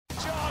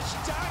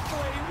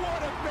Dunkley, what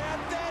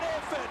about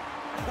that effort?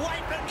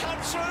 Waitman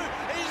comes through.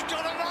 He's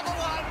got another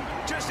one.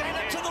 Just add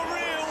it to the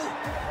reel.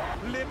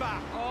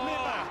 Libba.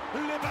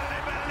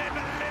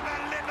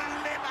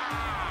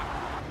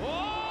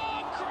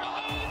 Oh,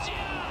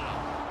 Croatia!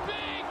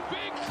 Big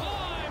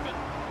climb.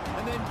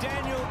 And then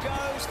Daniel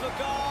goes for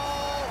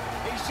goal.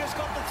 He's just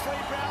got the 3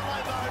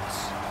 Brownlow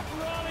votes.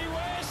 Riley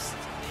West,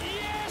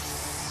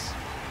 yes!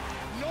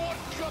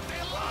 Norton got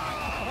their luck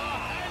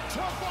and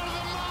took one of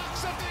the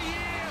marks of the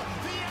year,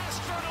 the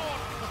astronaut.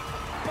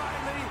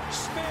 Bailey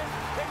Smith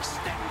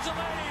extends the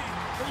lead.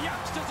 The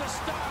youngster's a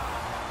star.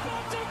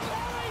 Not to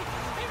play.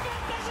 If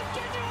that doesn't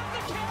get you up the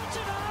couch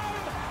at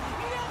home,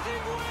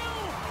 nothing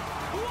will.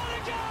 What a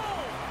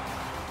goal!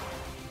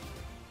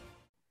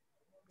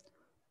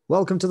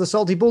 Welcome to the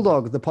Salty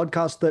Bulldog, the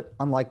podcast that,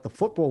 unlike the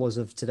footballers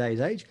of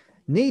today's age,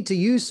 need to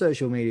use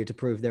social media to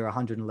prove they're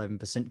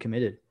 111%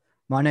 committed.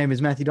 My name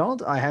is Matthew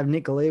Donald. I have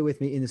Nick Galea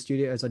with me in the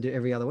studio as I do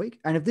every other week.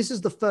 And if this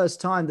is the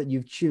first time that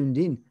you've tuned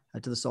in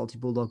to the Salty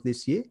Bulldog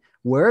this year,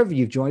 wherever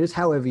you've joined us,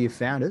 however you've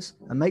found us,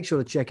 and make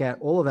sure to check out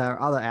all of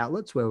our other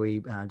outlets where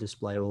we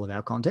display all of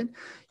our content.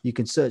 You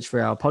can search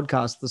for our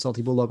podcast, The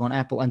Salty Bulldog, on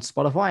Apple and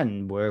Spotify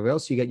and wherever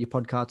else you get your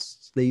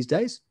podcasts these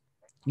days.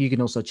 You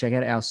can also check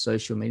out our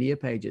social media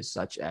pages,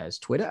 such as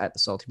Twitter at The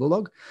Salty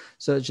Bulldog.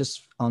 Search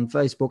us on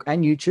Facebook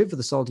and YouTube for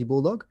The Salty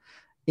Bulldog.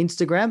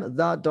 Instagram,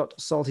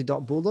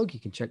 the.salty.bulldog. You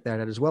can check that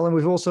out as well. And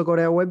we've also got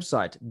our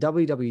website,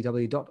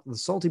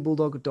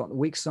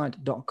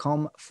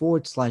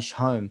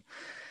 www.thesaltybulldog.wixsite.com/home.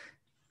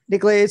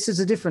 Nicola, this is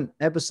a different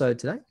episode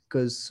today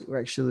because we're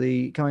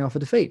actually coming off a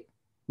defeat.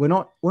 We're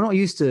not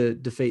used to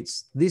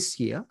defeats this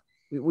year.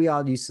 We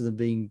are used to them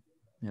being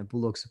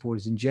Bulldog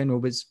supporters in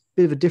general, but it's a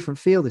bit of a different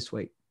feel this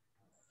week.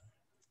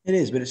 It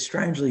is, but it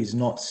strangely is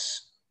not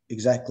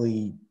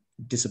exactly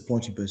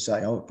disappointing per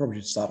se. I'll probably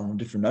just start on a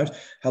different note.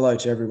 Hello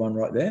to everyone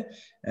right there,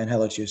 and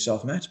hello to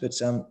yourself, Matt. But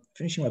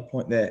finishing my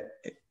point there,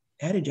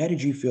 how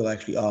did you feel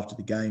actually after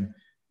the game?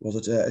 Was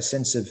it a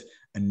sense of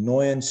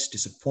annoyance,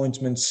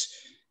 disappointment,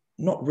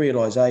 not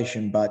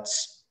realisation, but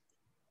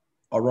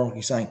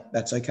ironically saying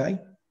that's okay?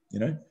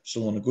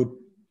 Still in a good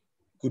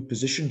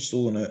position,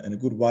 still in a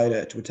good way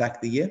to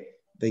attack the year.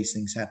 These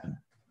things happen.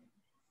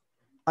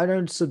 I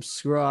don't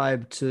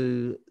subscribe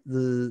to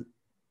the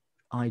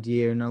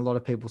idea, and a lot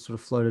of people sort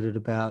of floated it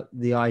about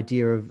the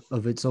idea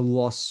of it's a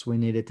loss we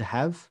needed to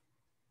have.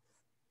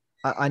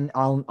 I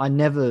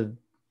never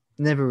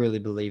really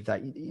believe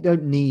that. You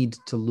don't need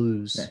to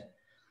lose.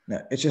 No,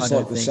 it's just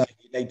like the saying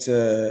you need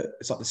to.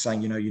 It's like the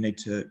saying you need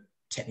to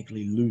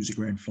technically lose a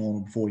grand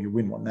final before you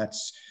win one.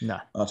 That's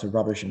utter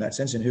rubbish in that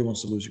sense. And who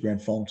wants to lose a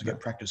grand final to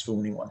get practice for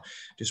winning one?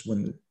 Just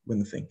win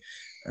the thing.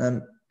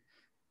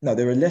 No,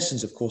 there are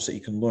lessons, of course, that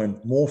you can learn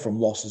more from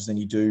losses than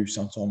you do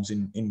sometimes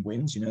in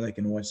wins. They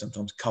can always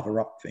sometimes cover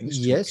up things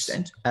to an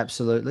extent.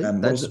 Absolutely.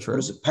 That's true.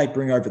 What is it?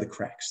 Papering over the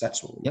cracks.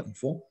 That's what we're looking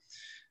for.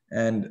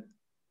 And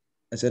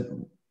I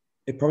said,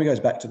 it probably goes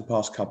back to the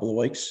past couple of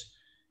weeks,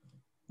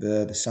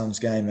 the Suns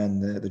game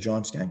and the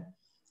Giants game,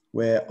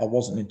 where I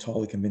wasn't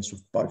entirely convinced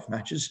with both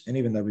matches. And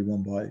even though we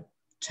won by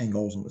 10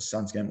 goals in the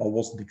Suns game, I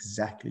wasn't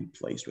exactly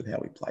pleased with how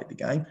we played the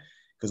game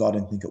because I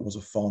didn't think it was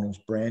a finals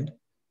brand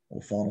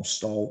or final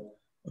style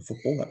of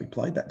football that we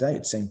played that day.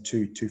 It seemed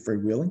too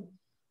freewheeling,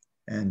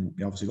 and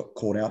obviously got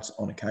caught out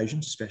on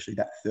occasions, especially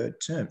that third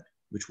term,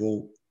 which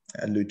we'll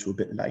allude to a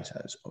bit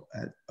later,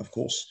 of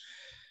course.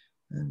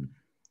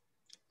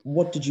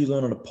 What did you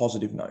learn on a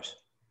positive note?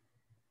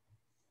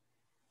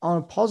 On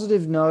a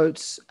positive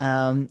note,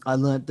 I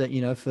learned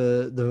that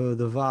for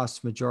the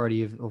vast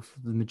majority of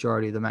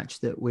the match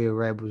that we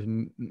were able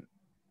to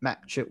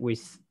match it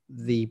with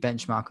the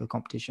benchmark of the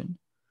competition.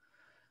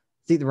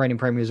 I think the reigning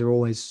premiers are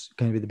always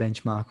going to be the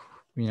benchmark.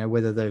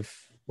 Whether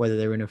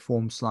they're in a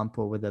form slump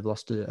or whether they've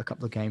lost a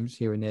couple of games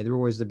here and there, they're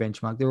always the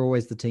benchmark. They're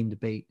always the team to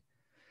beat.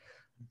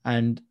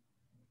 And,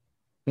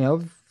 I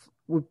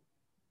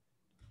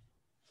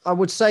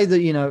would say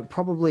that,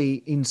 probably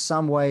in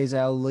some ways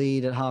our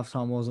lead at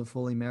halftime wasn't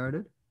fully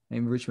merited.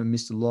 Richmond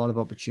missed a lot of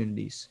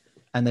opportunities,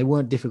 and they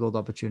weren't difficult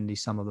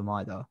opportunities, some of them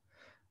either.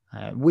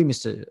 We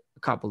missed a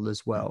couple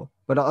as well.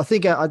 But I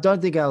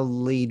don't think our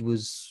lead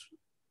was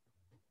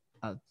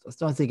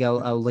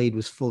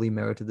fully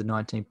merited, the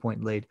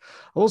 19-point lead.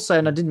 Also,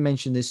 and I didn't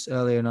mention this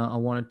earlier, and I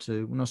wanted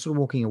to, when I was sort of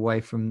walking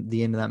away from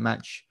the end of that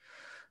match,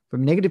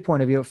 from a negative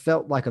point of view, it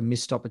felt like a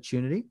missed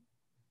opportunity.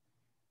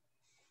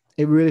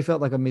 It really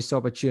felt like a missed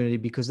opportunity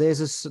because there's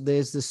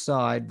this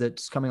side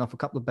that's coming off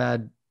a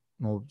bad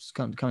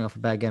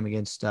game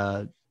against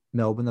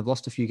Melbourne. They've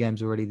lost a few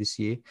games already this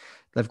year.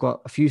 They've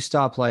got a few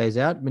star players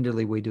out.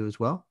 Admittedly, we do as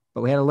well.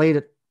 But we had a lead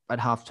at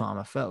halftime.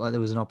 I felt like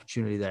there was an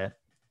opportunity there.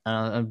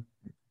 I'm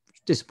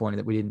disappointed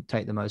that we didn't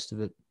take the most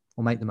of it,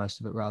 or make the most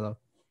of it rather.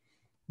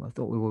 I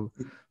thought it was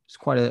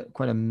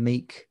quite a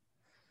meek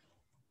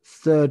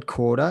third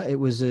quarter. It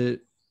was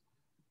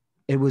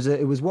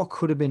what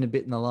could have been a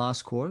bit in the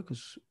last quarter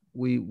because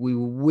we were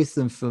with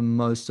them for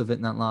most of it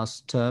in that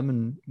last term,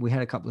 and we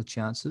had a couple of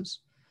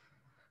chances.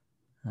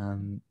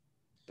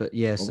 But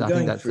yes, I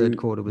think that third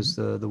quarter was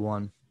the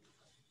one.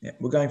 Yeah,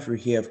 we're going through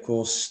here, of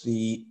course.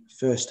 The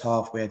first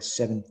half, we had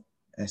 7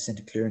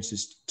 centre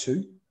clearances to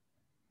 2,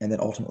 and then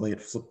ultimately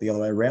it flipped the other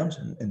way around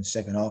in the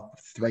second half,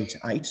 3 to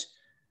 8.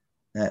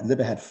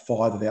 Libba had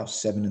 5 of our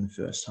 7 in the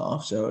first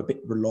half, so a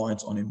bit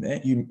reliant on him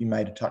there. You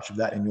made a touch of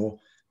that in your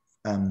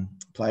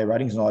player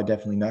ratings, and I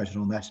definitely noted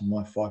on that in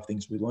my 5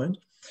 things we learned.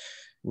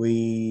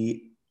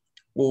 We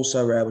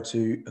also were able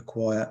to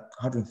acquire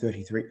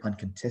 133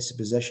 uncontested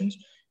possessions.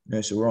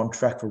 So we're on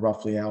track for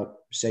roughly our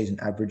season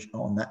average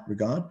on that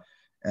regard,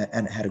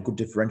 and it had a good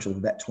differential of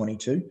about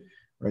 22.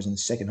 Whereas in the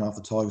second half,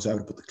 the Tigers were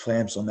able to put the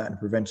clamps on that and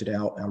prevented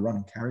our run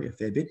and carry a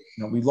fair bit.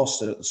 We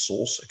lost it at the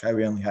source. Okay,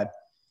 we only had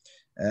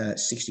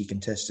 60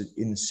 contested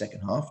in the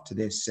second half to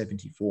their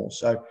 74.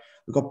 So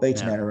we got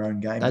beaten at our own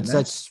game.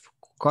 That's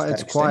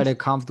quite a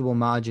comfortable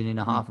margin in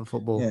a half of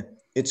football. Yeah,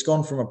 it's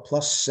gone from a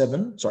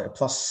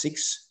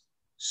 +6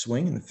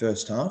 swing in the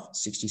first half,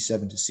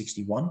 67 to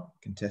 61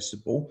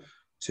 contested ball,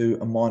 to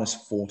a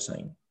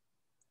 -14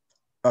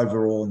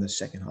 overall in the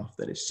second half.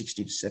 That is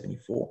 60 to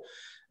 74.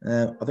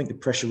 I think the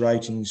pressure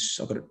ratings,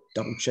 I've got to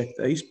double check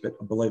these, but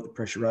I believe the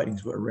pressure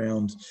ratings were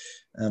around,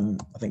 I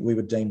think we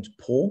were deemed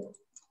poor.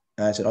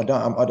 I said, I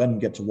don't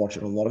get to watch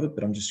it, a lot of it,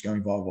 but I'm just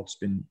going by what's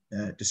been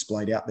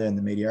displayed out there in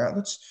the media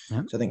outlets.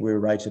 Yep. So I think we were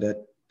rated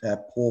at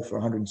poor for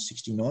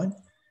 169,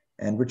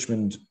 and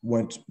Richmond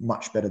weren't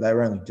much better. They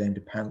were only deemed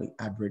apparently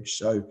average.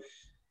 So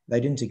they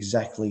didn't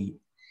exactly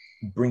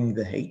bring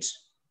the heat,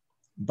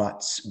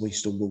 but we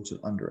still wilted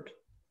under it.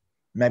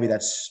 Maybe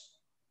that's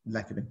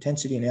lack of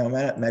intensity in our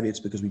manner. Maybe it's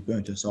because we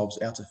burnt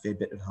ourselves out a fair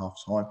bit at half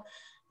time,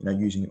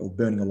 using it or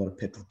burning a lot of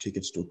petrol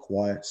tickets to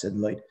acquire said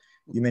lead.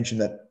 You mentioned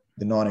that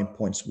the 19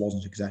 points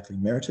wasn't exactly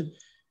merited.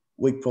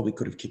 We probably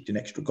could have kicked an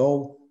extra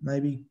goal,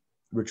 maybe.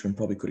 Richmond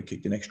probably could have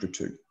kicked an extra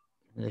 2.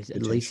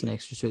 At least an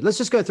extra 2. Let's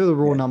just go through the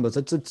raw numbers.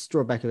 Let's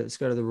draw back a bit. Let's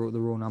go to the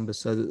raw numbers.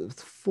 So the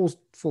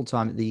full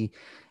time at the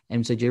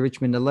MCG,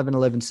 Richmond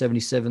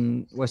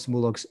 11-11-77, Western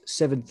Bulldogs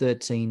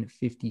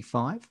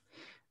 7-13-55.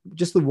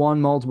 Just the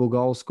one multiple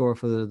goal scorer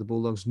for the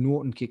Bulldogs.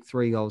 Norton kicked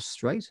 3 goals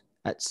straight.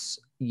 That's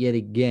yet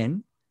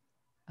again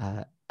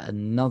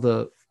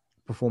another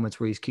performance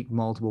where he's kicked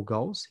multiple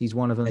goals. He's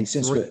one of only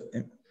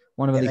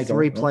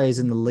three players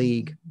in the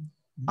league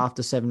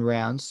after 7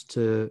 rounds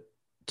to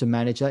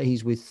manage that.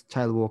 He's with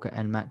Taylor Walker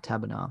and Matt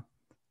Taberner.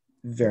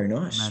 Very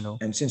nice.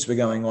 And since we're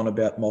going on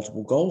about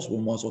multiple goals, we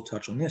might as well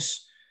touch on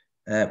this,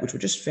 which we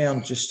just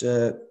found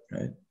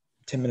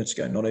 10 minutes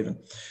ago, not even.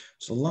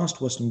 So the last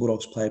Western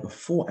Bulldogs player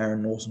before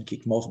Aaron Norton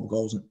kicked multiple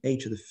goals in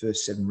each of the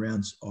first 7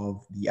 rounds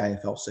of the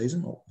AFL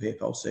season, or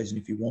VFL season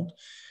if you want,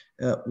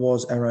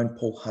 was our own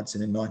Paul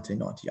Hudson in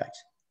 1998.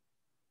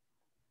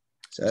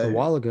 So a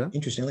while ago.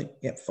 Interestingly,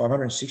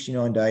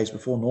 569 days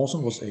before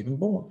Norton was even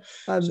born.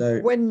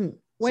 When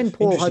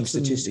Paul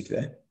Hudson, statistic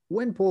there.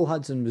 When Paul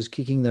Hudson was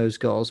kicking those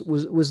goals,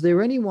 was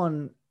there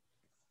anyone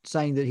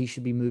saying that he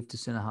should be moved to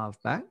centre half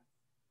back?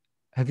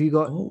 Have you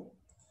got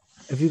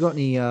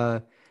any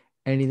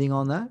anything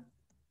on that?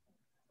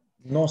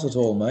 Not at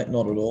all, mate.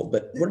 Not at all.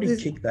 But what did he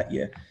kick that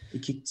year? He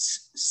kicked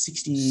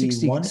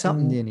 61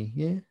 something, didn't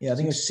he? Yeah, I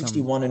think it was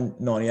 61 in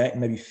 98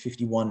 and maybe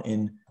 51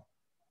 in.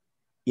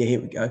 Yeah,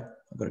 here we go.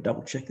 I've got to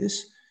double check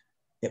this.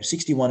 Yep,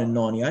 61 in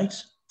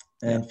 98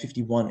 and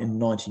 51 in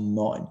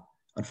 99.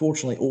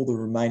 Unfortunately, all the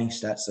remaining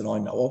stats that I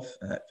know of,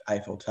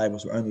 AFL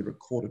tables, were only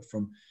recorded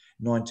from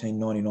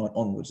 1999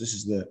 onwards. This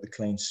is the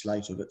clean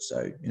slate of it.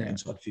 So,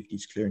 inside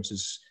 50s,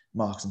 clearances,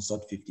 marks inside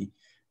 50.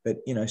 But,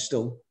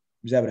 still,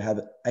 he was able to have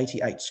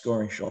 88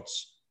 scoring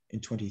shots in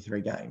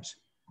 23 games.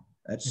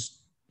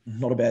 That's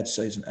not a bad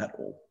season at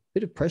all.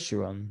 Bit of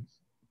pressure on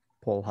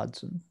Paul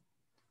Hudson in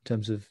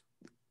terms of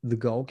the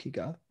goal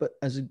kicker, but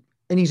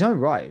in his own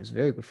right, he was a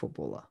very good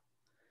footballer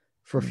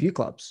for a few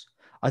clubs.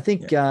 I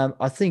think,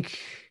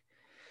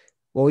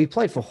 well, he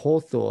played for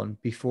Hawthorn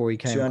before he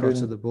came across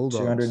to the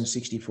Bulldogs.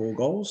 264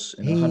 goals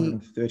in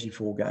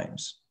 134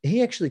 games.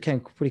 He actually came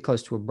pretty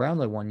close to a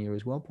Brownlow one year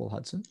as well, Paul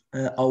Hudson.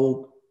 I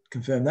will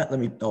confirm that.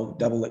 I'll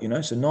double let you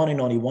know. So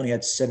 1991, he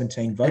had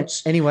 17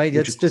 votes. Anyway,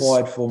 which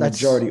applied for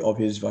majority of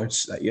his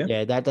votes that year.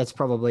 Yeah, that's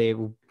probably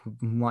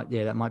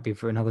that might be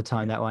for another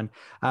time. That one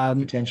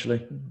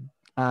potentially.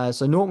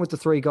 So Norton with the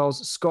 3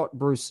 goals, Scott,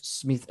 Bruce,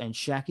 Smith, and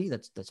Shackey.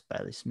 That's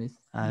Bailey Smith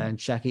and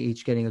Shackey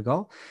each getting a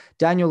goal.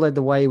 Daniel led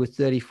the way with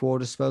 34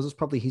 disposals,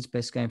 probably his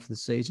best game for the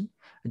season.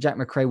 Jack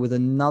McRae with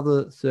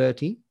another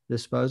 30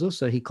 disposals,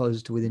 so he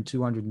closes to within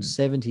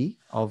 270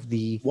 of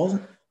the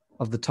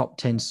top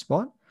 10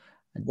 spot.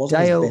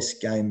 Wasn't his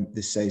best game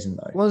this season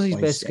though? Wasn't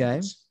his best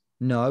game?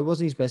 No, it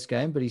wasn't his best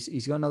game, but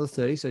he's got another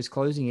 30, so he's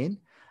closing in.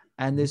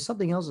 And there's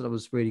something else that I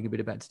was reading a bit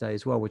about today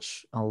as well,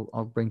 which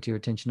I'll bring to your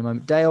attention in a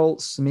moment. Dale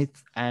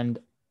Smith and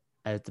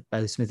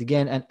Bailey Smith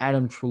again, and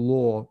Adam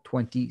Treloar,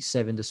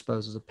 27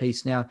 disposals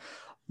apiece. Now,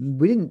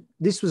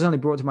 this was only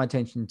brought to my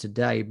attention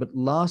today, but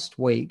last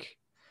week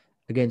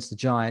against the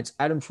Giants,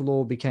 Adam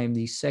Treloar became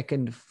the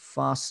second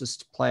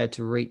fastest player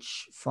to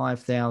reach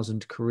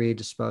 5,000 career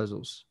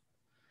disposals.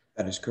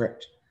 That is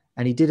correct.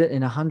 And he did it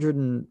in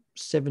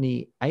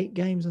 178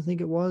 games, I think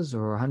it was,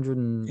 or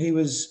 100. He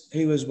was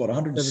what,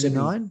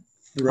 179?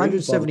 by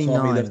the time he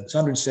 179. left. It's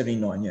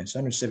 179, yeah. It's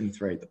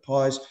 173 at the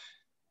Pies.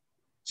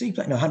 So he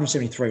played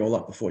 173 all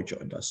up before he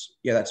joined us.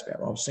 Yeah, that's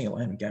about right. I was thinking,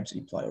 how many games did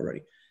he play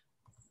already?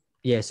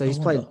 Yeah, so he's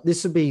played.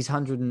 This would be his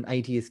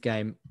 180th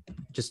game,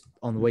 just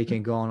on the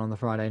weekend gone on the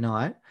Friday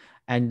night.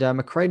 And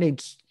McRae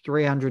needs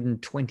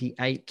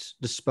 328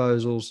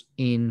 disposals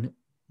in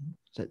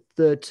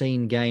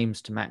 13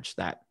 games to match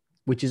that,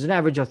 which is an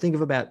average, I think,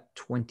 of about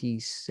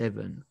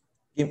 27.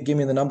 Give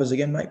me the numbers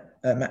again, mate,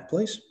 Matt,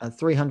 please.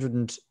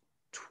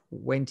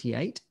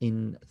 328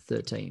 in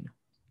 13.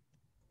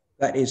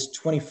 That is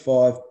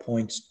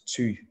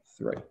 25.23.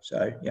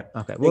 So yeah.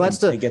 Okay. Well,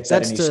 he gets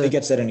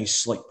that in his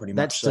sleep pretty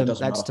much. So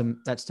that's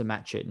to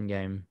match it in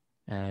game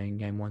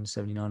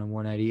 179 and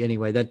 180.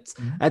 Anyway, that's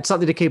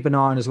something to keep an eye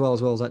on as well as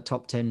that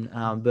top 10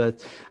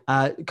 berth.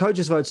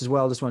 Coaches votes as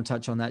well. Just want to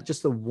touch on that.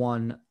 Just the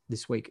one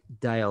this week.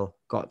 Dale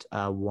got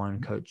one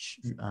coach.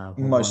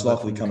 Most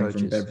likely coming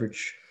from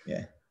Beveridge.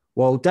 Yeah.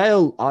 Well,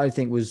 Dale, I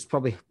think, was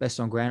probably best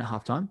on ground at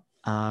halftime.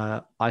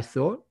 I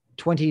thought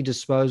 20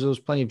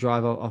 disposals, plenty of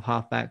drive of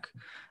halfback.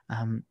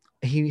 I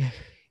think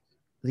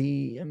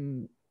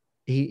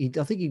he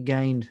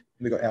gained.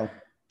 We got our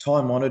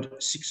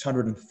time-honoured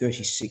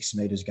 636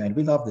 metres gained.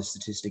 We love the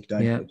statistic, don't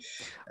we? I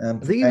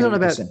think he's on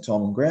about time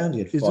on ground.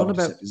 He had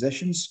 5%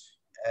 possessions,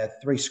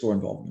 3 score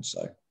involvements.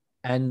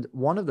 And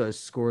one of those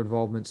score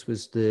involvements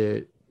was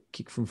the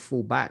kick from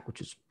full back, which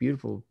is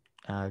beautiful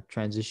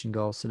transition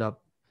goal set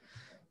up.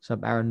 So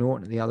Aaron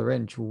Norton at the other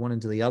end, one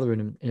into the other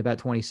in about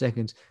 20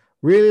 seconds.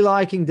 Really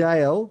liking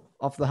Dale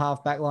off the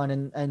half back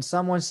line. And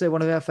someone said,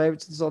 one of our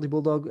favorites, the Salty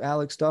Bulldog,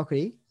 Alex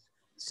Doherty,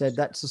 said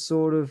that's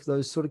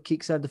those sort of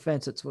kicks out of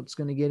defense. That's what's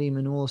going to get him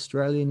an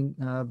All-Australian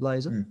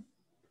blazer.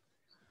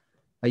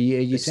 Are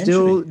you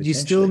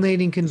still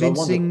needing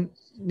convincing,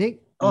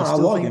 Nick? I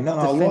like him.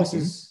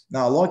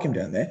 I like him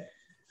down there.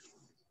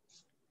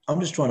 I'm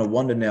just trying to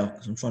wonder now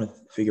because I'm trying to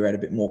figure out a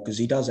bit more because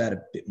he does add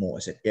a bit more. I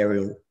said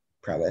aerial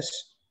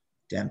prowess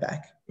down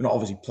back. We're not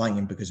obviously playing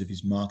him because of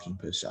his marking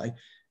per se,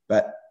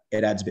 but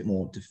it adds a bit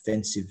more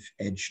defensive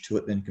edge to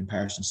it than in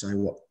comparison, say,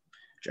 what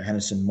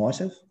Johannesson might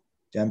have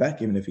down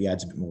back, even if he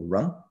adds a bit more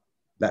run.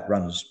 That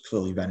run has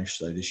clearly vanished,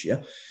 though, this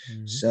year.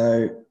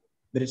 So,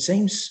 but it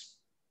seems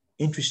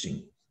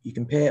interesting. You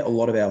compare a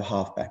lot of our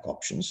halfback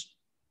options,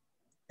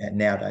 and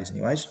nowadays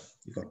anyways,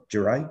 you've got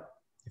Duray,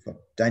 you've got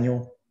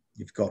Daniel,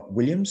 you've got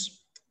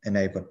Williams, and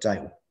now you've got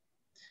Dale.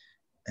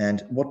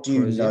 And what do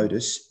you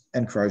notice,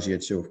 and Crozier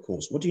too, of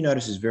course, what do you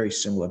notice is very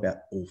similar about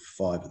all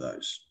 5 of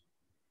those?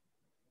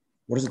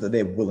 What is it that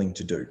they're willing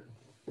to do?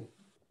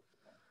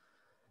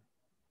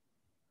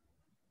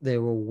 They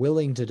were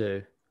willing to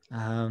do.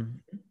 That's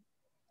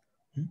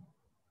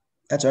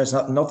right. It's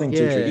nothing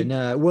too tricky.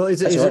 No. Well,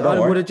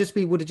 would it just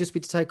be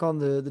to take on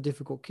the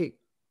difficult kick?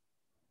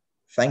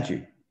 Thank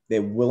you.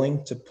 They're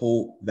willing to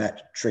pull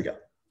that trigger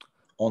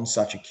on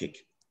such a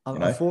kick.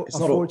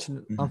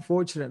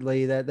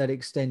 Unfortunately, that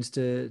extends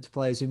to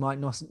players who might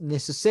not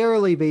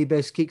necessarily be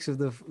best kicks of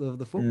the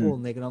football.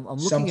 Nick, and I'm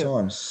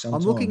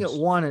looking at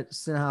one at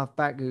centre half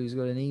back who's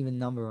got an even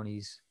number on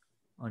his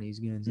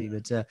Guernsey.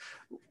 But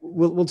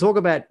we'll talk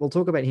about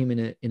him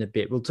in a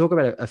bit. We'll talk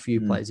about a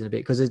few plays in a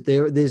bit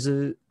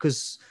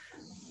because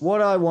what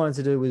I wanted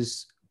to do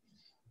was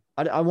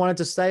I wanted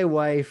to stay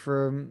away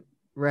from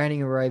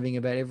ranting and raving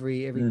about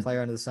every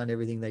player under the sun,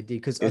 everything they did.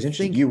 Because I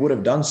think you would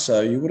have done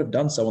so. You would have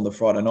done so on the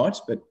Friday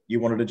nights, but you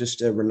wanted to just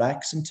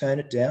relax and turn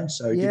it down.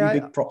 So give you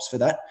big props for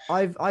that.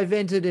 I've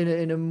entered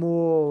in a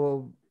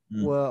more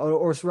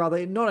or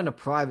rather not in a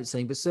private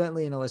scene, but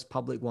certainly in a less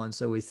public one.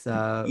 So with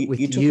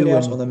you took it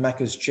out on the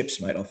Macca's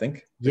chips, mate. I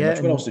think.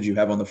 What else did you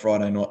have on the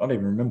Friday night? I don't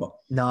even remember.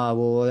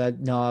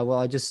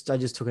 I just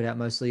took it out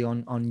mostly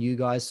on you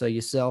guys. So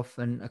yourself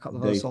and a couple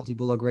of other Salty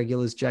Bulldog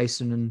regulars,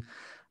 Jason and.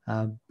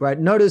 Brad,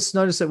 notice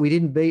that we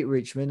didn't beat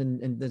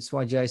Richmond, and that's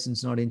why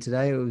Jason's not in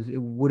today. It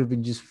would have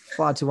been just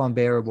far too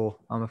unbearable,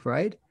 I'm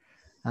afraid.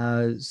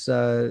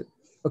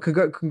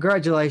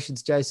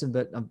 Congratulations, Jason,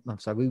 but I'm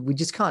sorry, we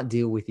just can't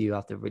deal with you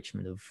after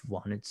Richmond have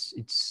won.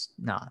 It's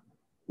nah.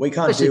 We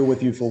can't deal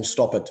with you full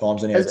stop at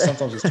times, and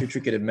sometimes it's too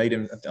tricky to meet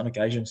him on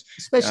occasions,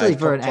 especially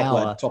for an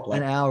hour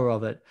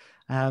of it.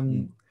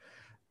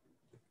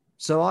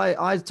 So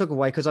I took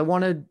away because I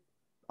wanted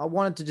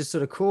to just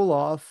sort of cool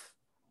off.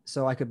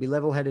 So I could be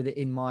level-headed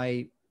in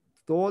my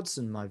thoughts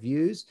and my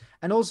views,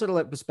 and also to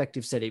let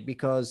perspective set it,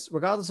 because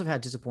regardless of how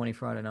disappointing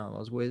Friday night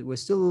was, we're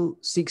still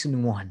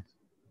 6-1,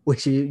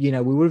 which we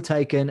would have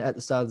taken at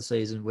the start of the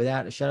season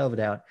without a shadow of a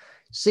doubt.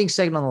 Sitting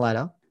second on the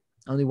ladder,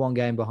 only one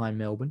game behind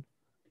Melbourne.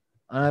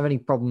 I don't have any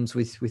problems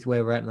with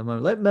where we're at the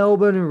moment. Let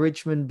Melbourne and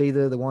Richmond be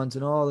the ones,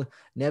 and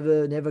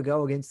never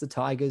go against the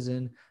Tigers,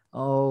 and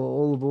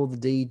all aboard the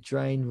D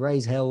train,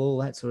 raise hell, all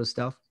that sort of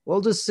stuff.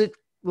 We'll just sit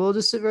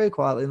very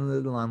quietly in the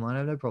limelight. I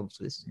have no problems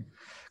with this.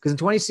 Because in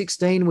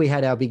 2016, we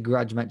had our big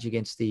grudge match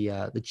against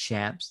the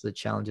champs, the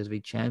Challengers v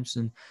Champs,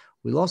 and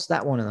we lost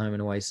that one in the home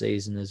and away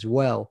season as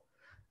well.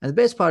 And the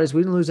best part is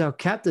we didn't lose our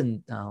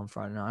captain on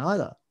Friday night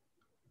either.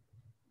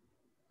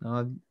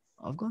 I've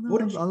got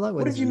that.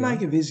 What did you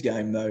make of his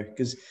game, though?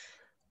 Because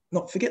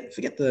not forget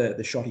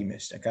the shot he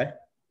missed, okay?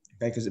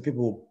 Because the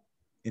people,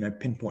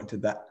 pinpoint to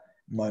that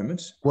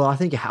moment. Well, I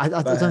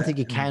don't think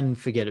you can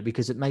forget it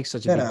because it makes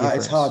such a big difference.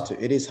 It's hard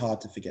to. It is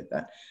hard to forget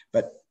that.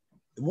 But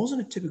it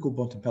wasn't a typical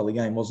Bontempelli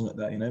game, wasn't it?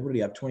 Though, what did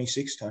he have?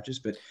 26 touches,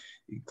 but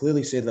you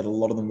clearly said that a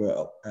lot of them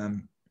were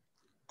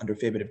under a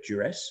fair bit of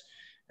duress,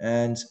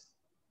 and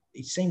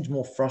he seemed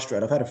more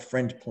frustrated. I've had a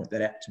friend point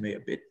that out to me a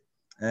bit,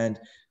 and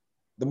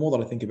the more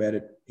that I think about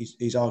it,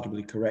 he's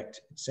arguably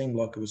correct. It seemed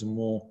like it was a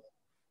more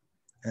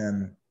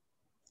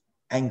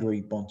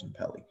angry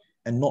Bontempelli,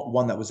 and not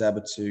one that was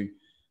able to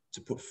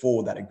put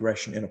forward that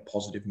aggression in a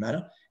positive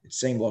manner. It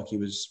seemed like he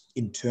was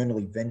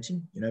internally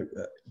venting,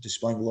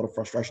 displaying a lot of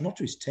frustration, not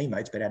to his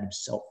teammates, but at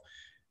himself,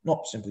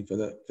 not simply for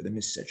the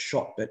misset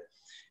shot, but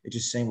it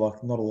just seemed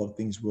like not a lot of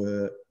things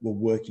were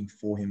working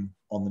for him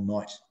on the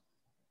night.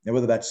 Now,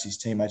 whether that's his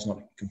teammates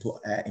not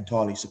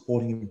entirely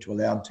supporting him to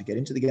allow him to get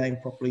into the game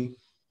properly,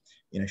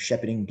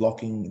 shepherding,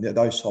 blocking,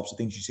 those types of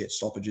things you see at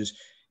stoppages.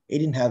 He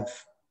didn't have,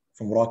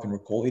 from what I can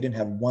recall, he didn't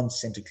have one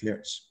centre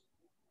clearance.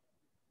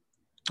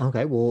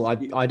 Okay, well,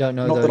 I don't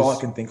know. Not that I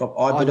can think of.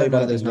 I don't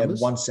think he had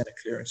one centre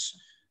clearance.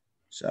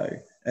 So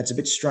it's a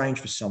bit strange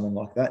for someone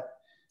like that.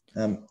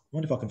 I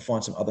wonder if I can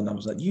find some other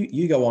numbers.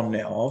 You go on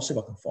now. I'll see if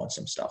I can find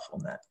some stuff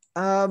on that.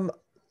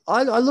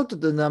 I looked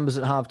at the numbers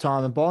at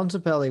halftime, and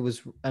Bontempelli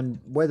was, and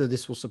whether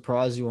this will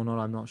surprise you or not,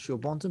 I'm not sure.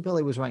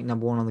 Bontempelli was ranked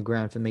number 1 on the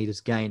ground for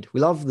meters gained.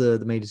 We love the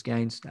meters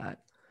gained stat.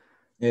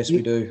 Yes,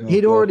 we do.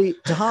 He'd already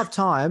to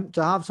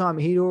halftime.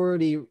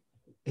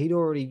 He'd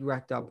already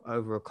racked up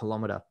over a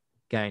kilometer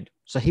gained.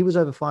 So he was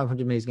over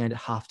 500 meters gained at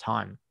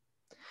halftime.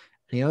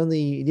 And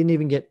he didn't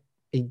even get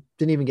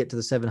to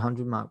the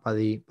 700 mark by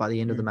the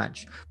end of the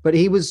match. But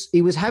he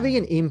was having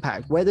an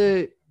impact,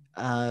 whether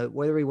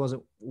he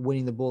wasn't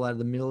winning the ball out of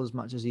the middle as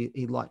much as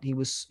he liked. It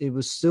was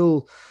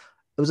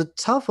a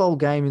tough old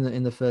game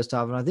in the first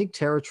half, and I think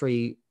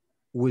territory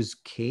was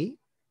key.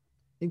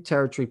 I think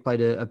territory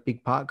played a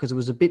big part because it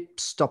was a bit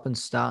stop and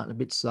start and a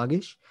bit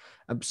sluggish.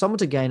 Someone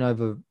to gain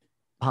over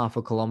half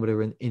a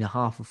kilometer in a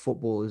half of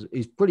football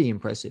is pretty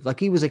impressive. Like,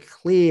 he was a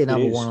clear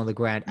number 1 on the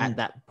ground at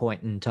that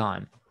point in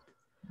time.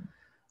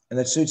 And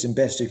that suits him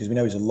best too, because we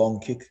know he's a long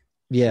kick.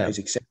 Yeah. He's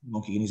accepting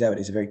long kick, and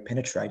he's a very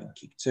penetrating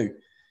kick too.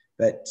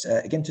 But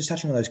again, just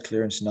touching on those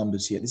clearance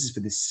numbers here, this is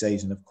for this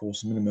season, of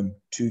course, minimum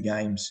 2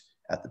 games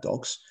at the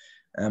Dogs.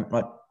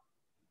 Right,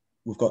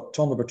 we've got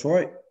Tom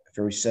Liberatore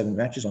for his 7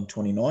 matches on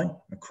 29,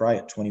 McRae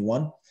at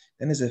 21.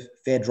 Then there's a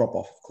fair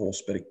drop-off, of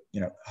course, but a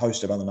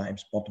host of other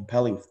names.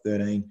 Bontempelli with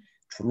 13,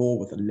 Treloar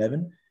with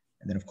 11,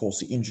 and then, of course,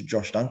 the injured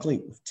Josh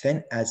Dunkley with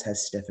 10, as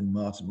has Stephen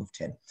Martin with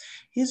 10.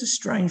 Here's a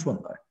strange one,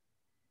 though.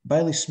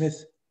 Bailey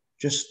Smith,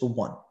 just the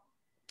 1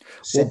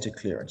 centre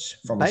clearance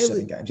from his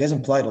 7 games. He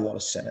hasn't played a lot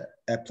of centre,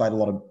 played a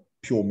lot of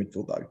pure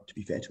midfield, though, to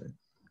be fair to him.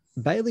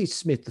 Bailey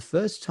Smith, the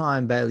first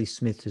time Bailey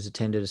Smith has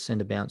attended a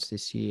centre bounce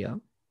this year,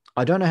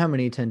 I don't know how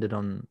many he attended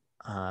on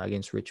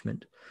against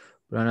Richmond,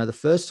 but I know the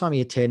first time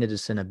he attended a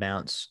centre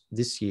bounce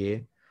this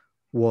year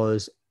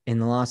was in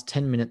the last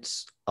 10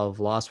 minutes of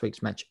last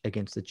week's match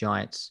against the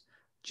Giants,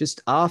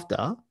 just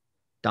after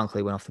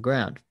Dunkley went off the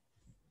ground.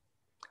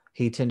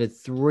 He attended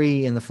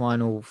 3 in the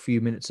final few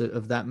minutes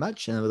of that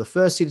match, and they were the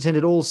first he'd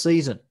attended all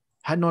season.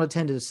 Had not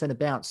attended a centre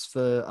bounce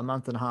for a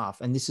month and a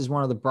half, and this is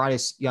one of the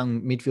brightest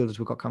young midfielders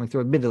we've got coming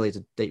through. Admittedly, it's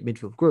a deep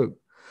midfield group,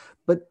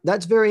 but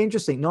that's very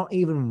interesting. Not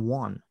even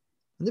one.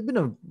 And there've been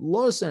a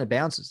lot of centre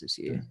bounces this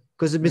year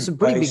because there've been some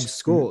pretty big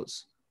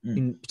scores,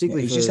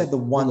 particularly. He's just had the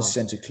 1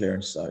 centre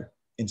clearance though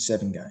in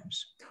 7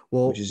 games.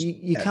 Well, which is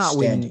you can't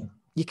win.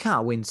 You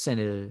can't win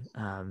centre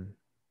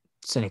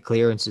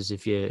clearances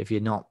if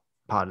you're not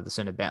part of the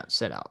centre bounce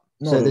setup.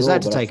 So there's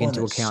that to take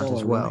into account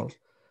as well.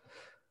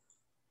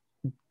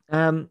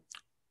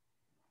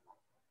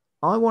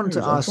 I wanted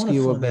to ask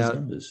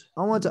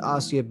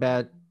you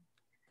about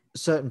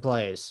certain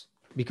players,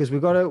 because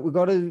we've got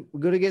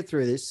to get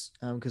through this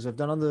because I've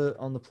done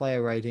on the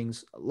player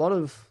ratings a lot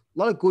of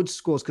good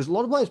scores, because a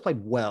lot of players played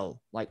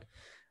well, like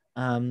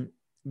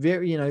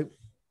very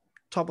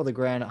top of the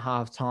ground at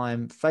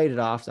halftime, faded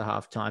after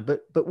halftime,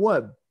 but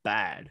weren't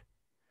bad.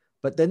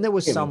 But then there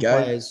were some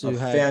players who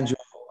I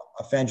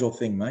found your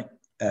thing, mate.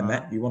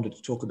 Matt, you wanted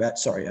to talk about.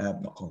 Sorry,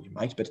 I'm not calling you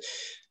mate, but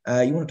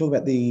you want to talk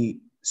about the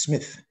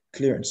Smith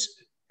clearance.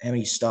 How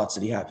many starts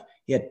did he have?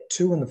 He had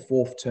 2 in the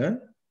 4th term.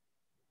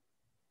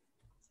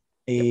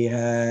 He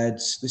had,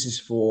 this is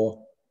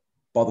for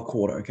by the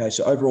quarter, okay?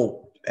 So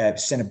overall,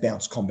 centre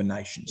bounce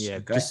combinations. Yeah,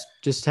 okay?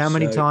 Just how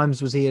many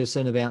times was he at a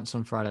centre bounce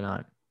on Friday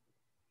night?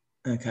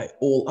 Okay,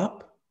 all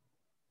up.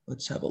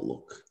 Let's have a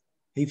look.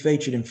 He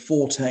featured in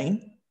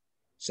 14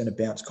 centre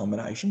bounce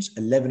combinations,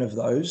 11 of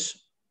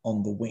those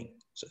on the wing.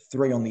 So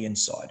 3 on the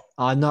inside.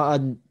 Ignore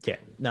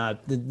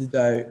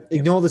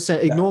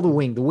the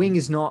wing. The wing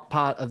is not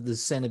part of the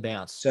centre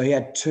bounce. So he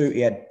had 2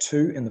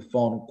 in the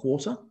final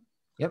quarter.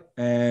 Yep.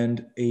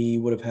 And he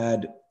would have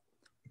had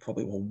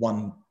probably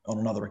 1 on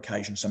another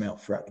occasion somehow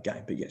throughout the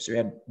game. But yeah, so he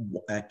had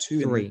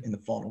 2 in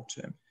the final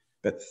term.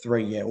 But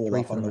 3, all 3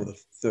 up. I don't know what the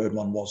third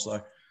one was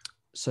though.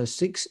 So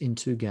 6 in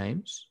 2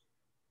 games.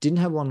 Didn't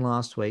have one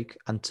last week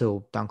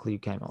until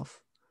Dunkley came off.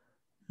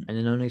 And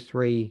then only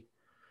 3.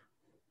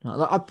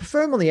 I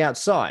prefer him on the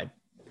outside,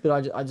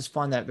 but I just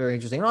find that very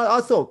interesting. And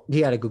I thought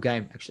he had a good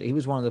game, actually. He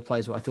was one of the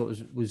players who I thought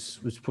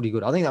was pretty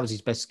good. I think that was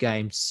his best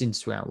game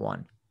since round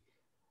 1.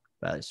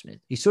 Bailey Smith.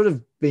 He's sort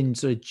of been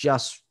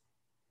just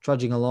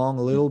trudging along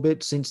a little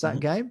bit since that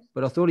game,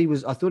 but I thought he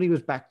was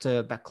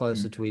back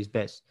closer to his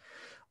best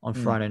on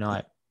Friday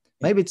night.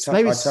 Maybe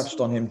I touched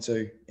on him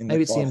too.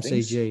 Maybe it's the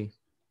MCG.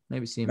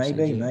 Maybe it's the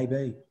MCG.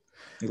 Maybe.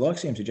 He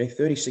likes the MCG.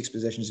 36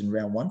 possessions in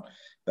round 1,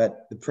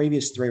 but the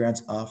previous 3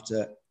 rounds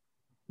after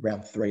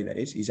round 3, that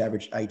is, he's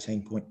averaged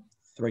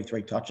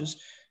 18.33 touches.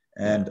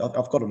 And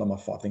I've got it on my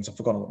 5 things. I've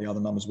forgotten what the other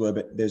numbers were,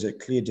 but there's a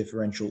clear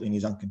differential in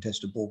his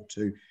uncontested ball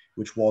too,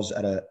 which was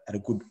at a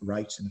good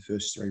rate in the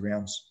first 3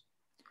 rounds.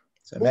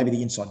 So maybe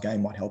the inside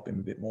game might help him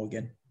a bit more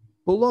again.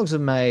 Bulldogs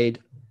have made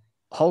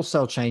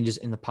wholesale changes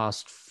in the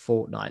past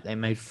fortnight. They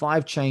made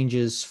 5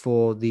 changes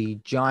for the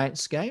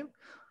Giants game,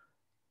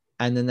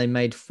 and then they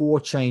made 4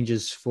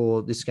 changes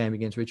for this game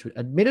against Richmond.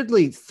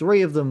 Admittedly,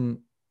 3 of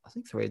them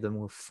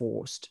were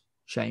forced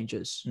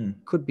changes.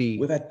 Could be.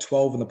 We've had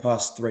 12 in the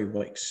past 3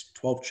 weeks.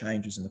 12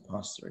 changes in the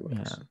past 3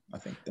 weeks. Yeah. I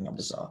think the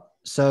numbers are.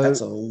 So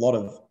that's a lot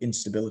of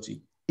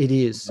instability. It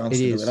is. I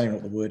don't know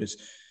what the word is.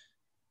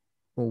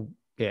 Well,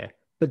 yeah.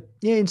 But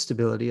yeah,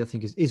 instability, I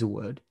think, is a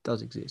word. It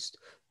does exist.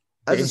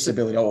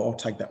 Instability, I'll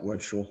take that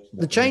word, sure.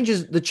 The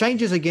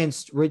changes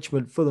against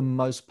Richmond, for the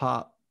most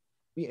part,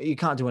 you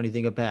can't do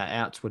anything about.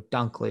 Outs were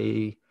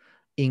Dunkley,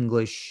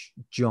 English,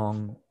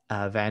 Jong,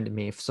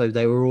 Vandermeer. So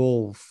they were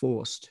all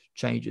forced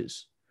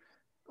changes.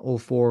 All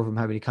 4 of them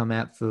having to come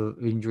out for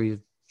injury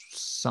of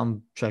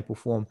some shape or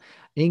form.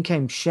 And in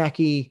came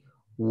Shaki,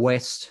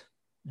 West.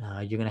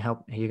 You're gonna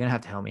have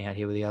to help me out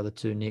here with the other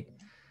 2, Nick.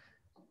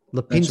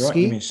 Lipinski. That's right.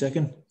 Give me a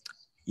second.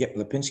 Yep,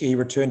 Lipinski. He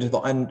returned and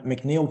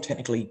McNeil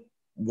technically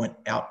went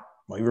out.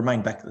 Well, he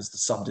remained back as the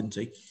sub, didn't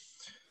he?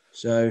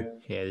 So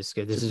yeah, this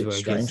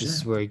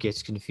is where it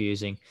gets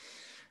confusing.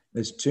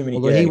 There's too many.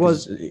 Although he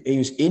was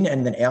in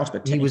and then out,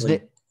 but he was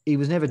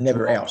never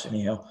dropped. Out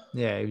anyhow.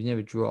 Yeah, he was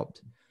never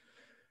dropped.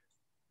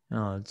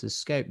 Oh, it's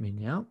escaped me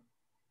now.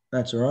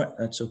 That's all right.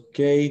 That's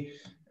okay.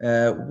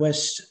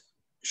 West,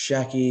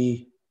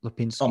 Shaki,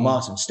 Lipinski. Oh,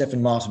 Martin.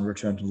 Stephen Martin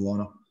returned to the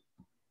lineup.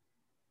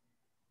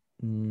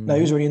 No,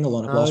 he was already in the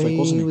lineup last week,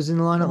 wasn't he? He was in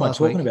the lineup last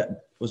week. What am I talking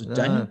about? Was it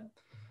Daniel?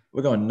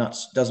 We're going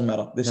nuts. Doesn't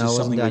matter. This is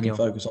something we can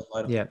focus on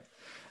later. Yeah.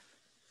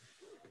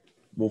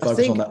 We'll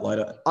focus on that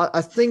later.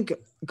 I think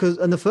because,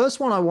 and the first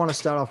one I want to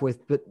start off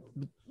with, but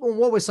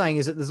what we're saying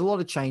is that there's a lot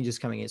of changes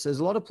coming in. So there's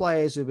a lot of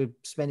players who've been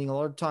spending a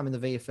lot of time in the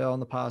VFL in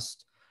the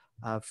past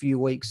few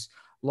weeks.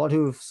 A lot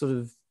who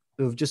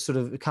have just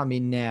come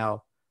in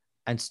now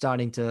and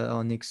starting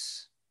to,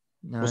 Nick's.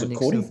 No, was it Nick's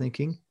Cordy? Still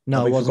thinking.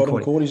 No, it wasn't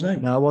Cordy. Cordy's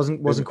name. No, it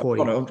wasn't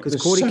Cordy.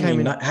 Because Cordy came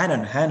in.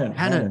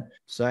 Hannon.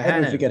 So How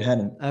did we forget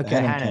Hannon?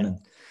 Okay, Hannon.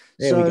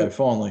 There we go.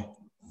 Finally.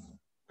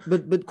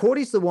 But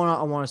Cordy's the one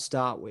I want to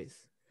start with.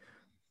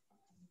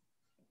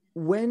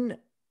 When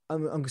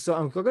I'm going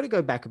to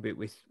go back a bit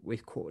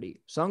with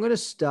Cordy. So I'm going to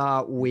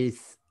start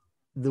with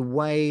the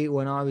way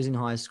when I was in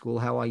high school,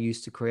 how I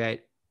used to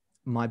create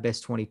my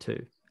best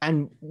 22.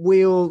 And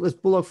we all, as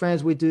Bulldog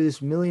fans, we do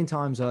this a million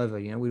times over.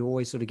 You know, we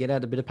always sort of get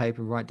out a bit of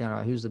paper and write down,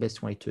 right, who's the best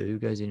 22, who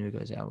goes in, who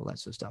goes out, all that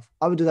sort of stuff.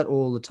 I would do that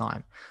all the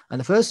time. And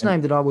the first name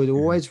that I would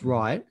always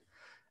write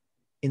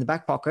in the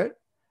back pocket,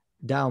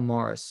 Dale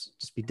Morris,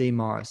 just be D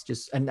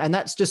Morris. And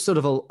that's just sort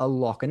of a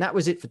lock. And that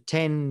was it for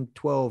 10,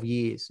 12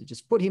 years. So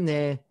just put him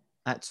there.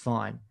 That's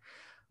fine.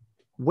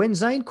 When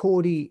Zane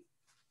Cordy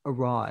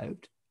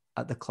arrived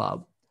at the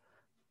club,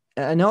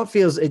 I know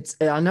it's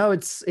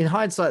in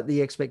hindsight,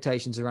 the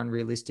expectations are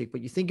unrealistic, but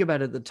you think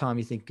about it at the time,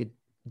 you think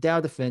Dow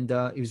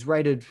defender, he was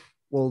rated,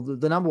 well,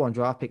 the number 1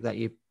 draft pick that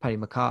year, Paddy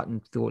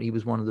McCartan, thought he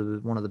was one of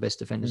the best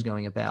defenders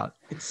going about.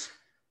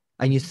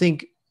 And you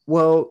think,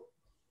 well,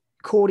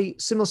 Cordy,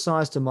 similar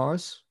size to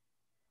Morris,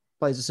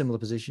 plays a similar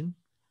position.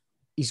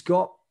 He's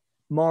got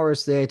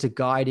Morris there to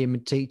guide him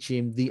and teach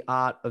him the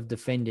art of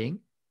defending.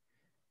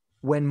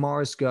 When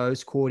Morris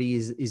goes, Cordy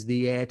is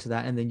the heir to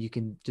that, and then you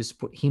can just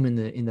put him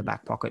in the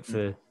back pocket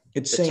for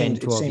 10,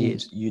 12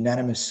 years.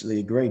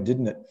 Unanimously agreed,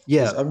 didn't it?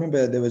 Yeah. I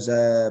remember there was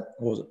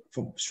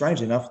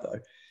strangely enough though,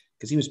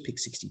 because he was pick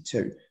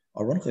 62.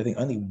 Ironically, I think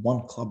only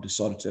one club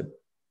decided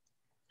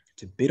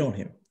to bid on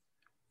him,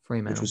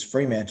 Fremantle, which was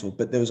Fremantle.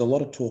 But there was a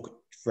lot of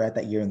talk throughout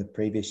that year and the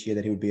previous year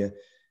that he would be a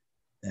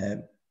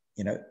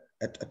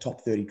top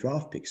 30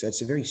 draft pick. So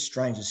it's very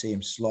strange to see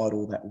him slide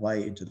all that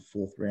way into the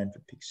 4th round for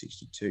pick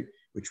 62,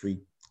 which we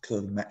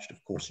clearly matched,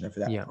 of course, for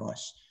that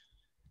price.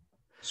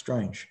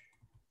 Strange.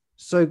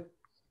 So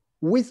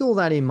with all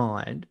that in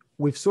mind,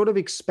 we've sort of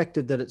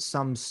expected that at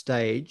some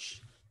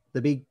stage,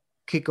 the big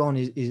kick on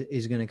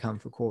is going to come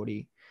for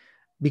Cordy,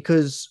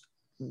 because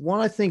what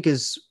I think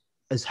has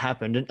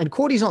happened, and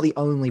Cordy's not the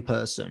only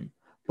person,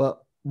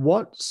 but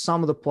what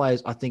some of the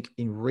players I think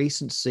in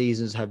recent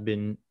seasons have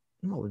been,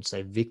 I wouldn't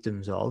say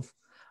victims of,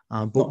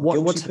 but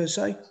what's per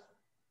se?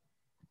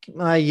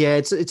 Yeah,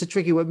 it's a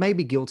tricky word.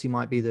 Maybe guilty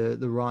might be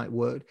the right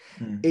word.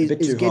 A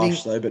bit too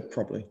harsh though, but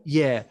probably.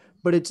 Yeah,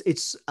 but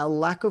it's a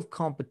lack of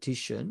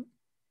competition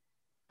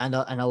and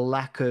a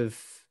lack of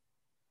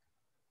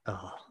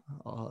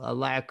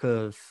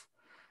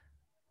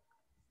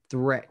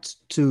threat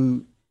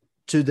to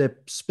their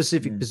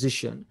specific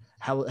position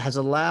has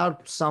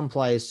allowed some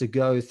players to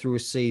go through a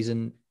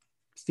season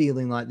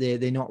feeling like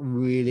they're not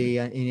really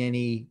in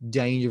any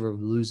danger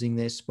of losing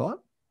their spot.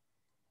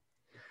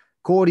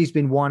 Cordy's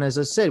been one, as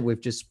I said,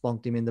 we've just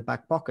plonked him in the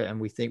back pocket and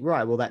we think,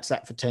 right, well, that's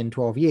that for 10,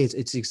 12 years.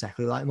 It's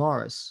exactly like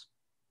Morris,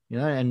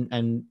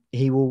 and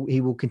he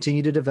will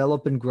continue to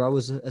develop and grow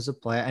as a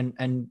player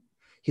and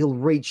he'll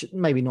reach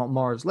maybe not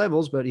Morris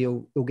levels, but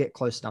he'll get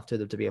close enough to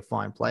them to be a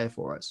fine player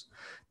for us.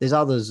 There's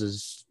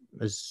others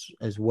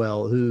as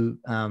well who,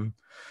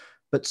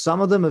 but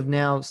some of them have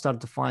now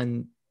started to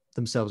find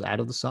themselves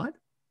out of the side,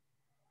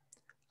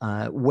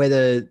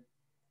 whether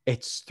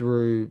it's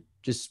through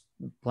just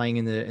playing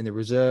in the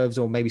reserves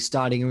or maybe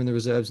starting in the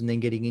reserves and then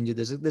getting injured.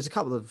 There's a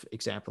couple of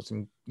examples,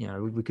 and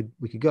we could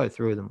go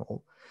through them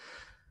all.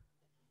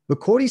 But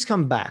Cordy's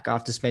come back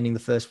after spending the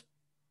first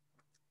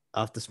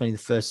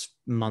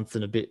month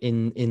and a bit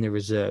in the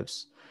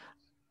reserves.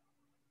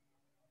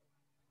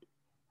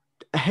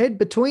 Ahead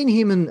between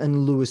him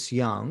and Lewis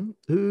Young,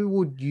 who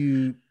would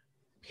you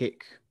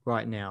pick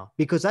right now?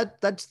 Because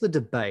that's the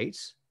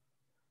debate,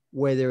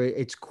 whether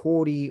it's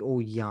Cordy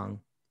or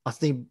Young. I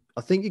think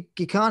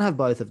you can't have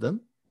both of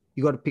them.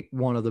 You got to pick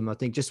one of them, I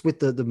think, just with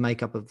the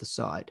makeup of the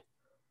side.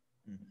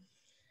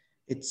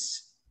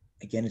 It's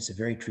a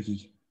very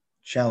tricky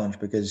challenge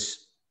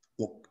because,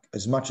 look,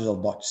 as much as I'd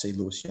like to see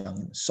Lewis Young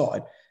in the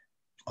side,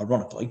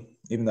 ironically,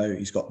 even though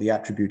he's got the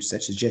attributes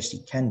that suggest he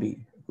can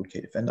be a good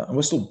key defender, and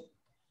we're still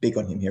big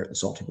on him here at the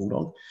Salty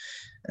Bulldog,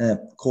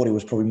 Cordy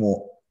was probably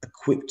more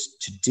equipped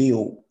to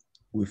deal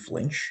with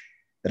Lynch.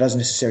 That doesn't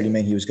necessarily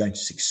mean he was going to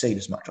succeed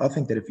as much. I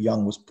think that if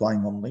Young was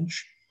playing on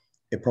Lynch,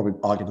 it probably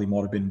arguably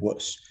might have been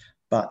worse.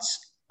 But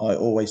I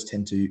always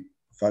tend to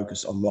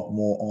focus a lot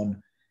more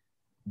on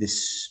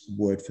this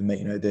word for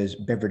me. There's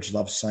Beveridge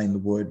loves saying the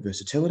word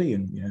versatility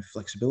and,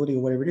 flexibility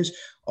or whatever it is.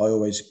 I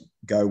always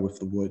go with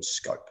the word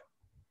scope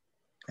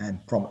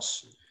and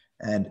promise.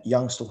 And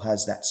Young still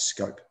has that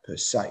scope per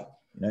se.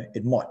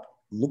 It might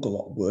look a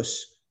lot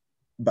worse,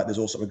 but there's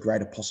also a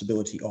greater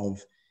possibility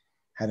of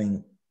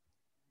having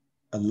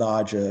a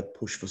larger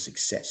push for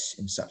success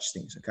in such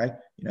things. Okay.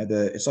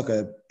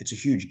 It's a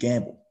huge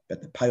gamble,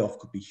 but the payoff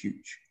could be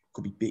huge,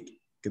 could be big. In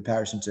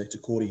comparison to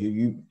Cordy,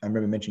 who I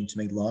remember mentioning to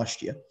me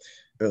last year,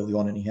 early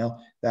on anyhow,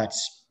 it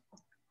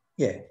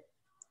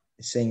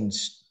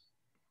seems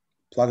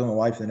plugging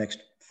away for the next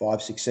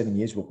 5, 6, 7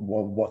 years,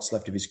 what's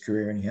left of his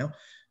career anyhow,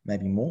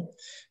 maybe more,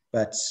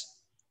 but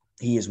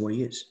he is what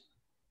he is.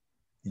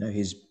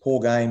 His poor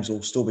games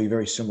will still be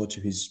very similar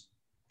to his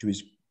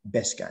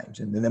best games.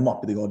 And then there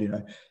might be the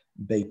odd,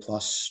 B+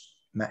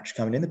 match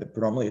coming in there, but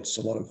predominantly it's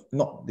a lot of,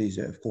 not these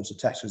are of course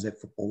attacks because they're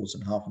footballers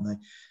and half and they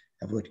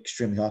have worked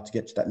extremely hard to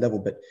get to that level.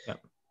 But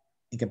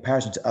in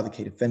comparison to other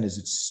key defenders,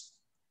 it's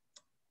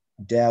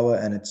dour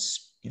and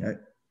it's,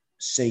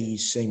 C-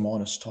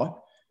 type.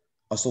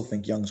 I still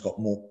think Young's got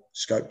more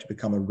scope to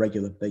become a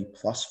regular B+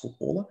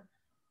 footballer.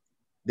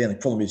 The only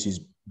problem is his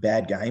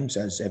bad games,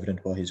 as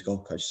evident by his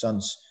Gold Coast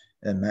Suns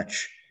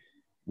match,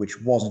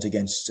 which wasn't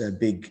against a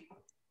big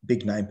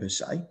name per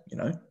se,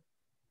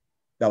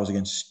 That was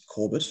against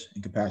Corbett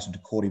in comparison to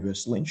Cordy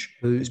versus Lynch.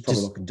 It's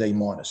probably like a D-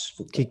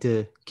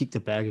 football. Kicked a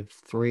bag of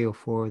 3 or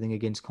 4, I think,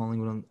 against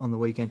Collingwood on the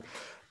weekend.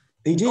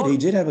 He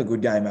did have a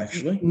good game,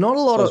 actually. Not a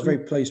lot I was very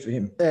pleased for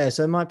him. Yeah,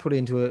 so it might put it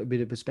into a bit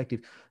of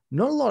perspective.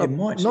 Not a lot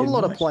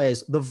of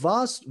players. The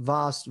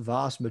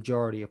vast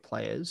majority of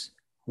players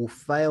will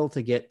fail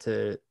to get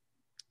to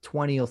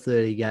 20 or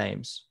 30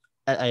 games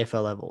at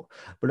AFL level.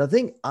 But I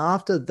think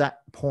after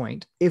that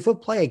point, if a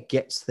player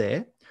gets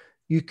there,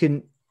 you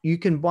can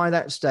by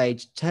that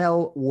stage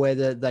tell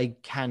whether they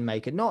can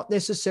make it. Not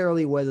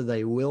necessarily whether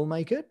they will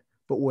make it,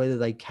 but whether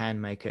they can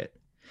make it.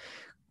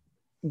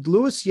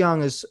 Lewis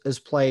Young has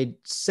played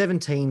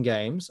 17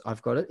 games.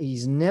 I've got it.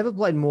 He's never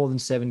played more than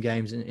 7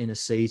 games in a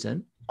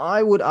season.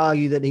 I would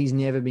argue that he's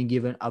never been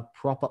given a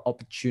proper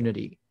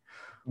opportunity.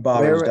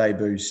 Bar his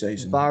debut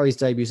season.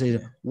 Yeah.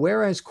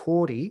 Whereas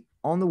Cordy,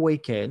 on the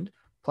weekend,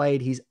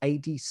 played his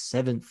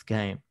 87th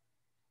game.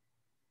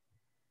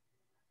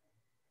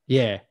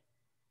 Yeah.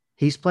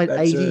 He's played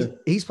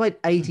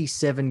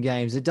 87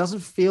 games. It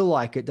doesn't feel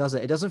like it, does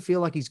it? It doesn't feel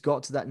like he's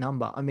got to that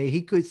number. I mean,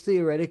 he could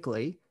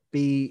theoretically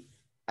be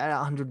at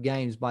 100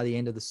 games by the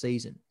end of the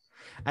season.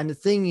 And the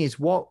thing is,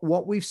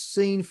 what we've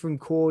seen from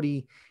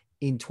Cordy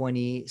in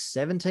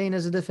 2017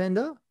 as a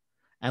defender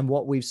and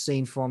what we've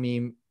seen from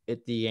him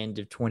at the end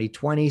of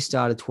 2020,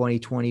 start of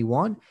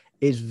 2021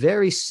 is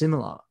very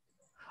similar.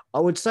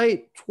 I would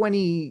say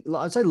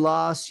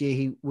last year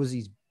he was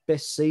his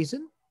best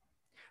season,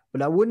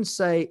 but I wouldn't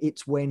say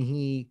it's when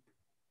he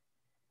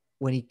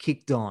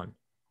kicked on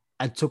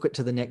and took it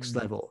to the next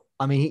level.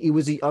 I mean, it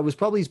was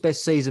probably his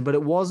best season, but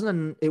it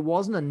wasn't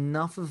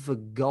enough of a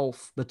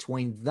gulf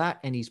between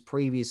that and his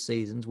previous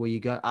seasons where you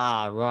go,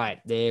 right,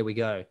 there we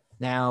go.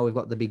 Now we've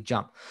got the big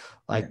jump.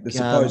 Like the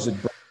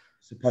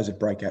supposed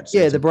breakout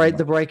season. Yeah,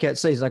 the breakout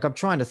season. Like I'm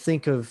trying to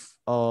think of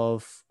a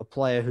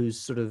player who's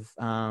sort of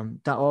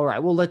done all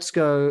right. Well, let's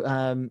go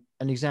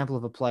an example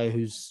of a player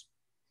who's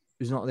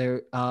not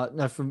there.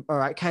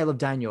 Caleb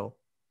Daniel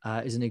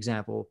is an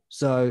example.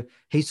 So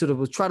he sort of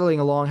was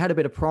trundling along, had a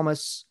bit of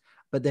promise.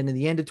 But then in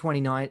the end of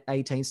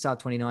 2018, start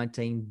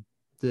 2019,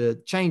 the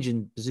change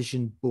in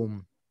position,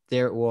 boom,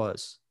 there it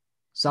was.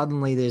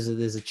 Suddenly there's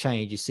a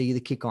change. You see the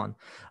kick on.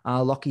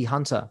 Lockie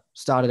Hunter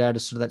started out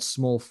as sort of that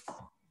small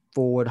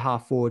forward,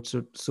 half forward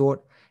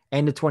sort.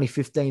 End of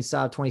 2015,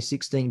 start of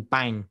 2016,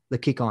 bang, the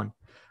kick on.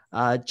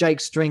 Jake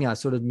Stringer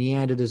sort of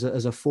meandered as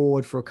a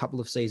forward for a couple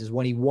of seasons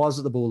when he was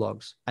at the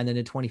Bulldogs. And then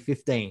in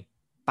 2015,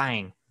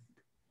 bang,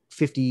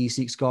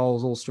 56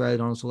 goals, all Australian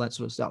honors, all that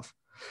sort of stuff.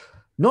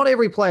 Not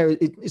every player,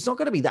 it's not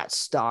going to be that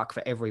stark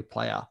for every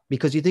player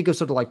because you think of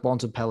sort of like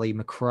Bontempelli,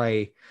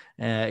 McRae,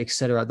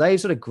 etc. They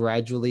sort of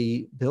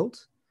gradually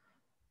built.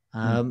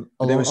 But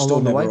there was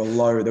still never a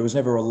low. There was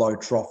never a low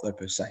trough, though,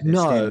 per se. Their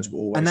standards were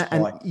always high.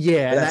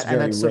 That's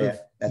very rare.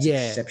 That's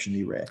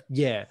exceptionally rare.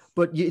 Yeah,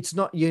 but it's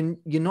not. You're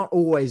not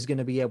always going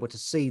to be able to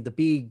see the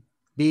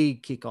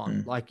big kick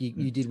on like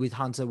you did with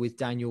Hunter, with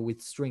Daniel,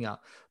 with Stringer.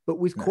 But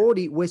with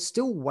Cordy, we're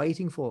still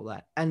waiting for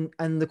that.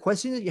 And the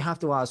question that you have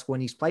to ask when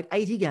he's played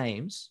 80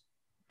 games,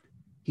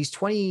 he's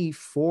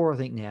 24, I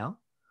think now.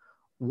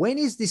 When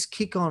is this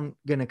kick on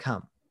going to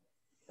come?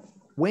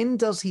 When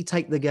does he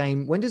take the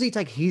game? When does he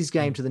take his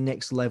game to the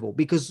next level?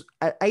 Because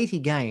at 80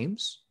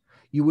 games,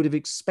 you would have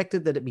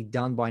expected that it'd be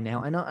done by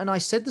now. And I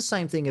said the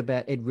same thing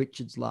about Ed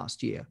Richards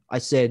last year. I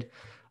said,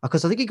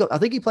 because I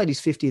think he played his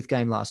 50th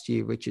game last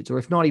year, Richards, or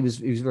if not, he was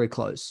very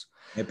close.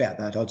 About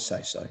that, I'd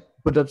say so.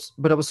 But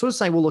I was sort of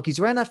saying, well, look, he's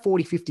around that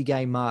 40, 50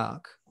 game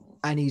mark,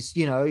 and he's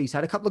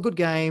had a couple of good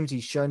games.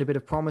 He's shown a bit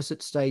of promise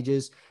at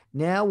stages.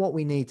 Now what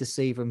we need to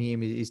see from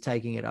him is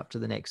taking it up to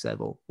the next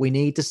level. We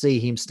need to see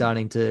him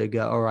starting to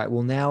go, all right,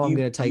 well, now I'm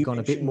going to take on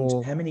a bit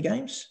more. How many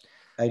games?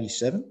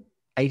 87?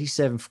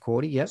 87 for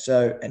Cordy, yep.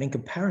 So, and in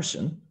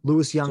comparison,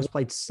 Lewis Young's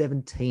played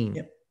 17.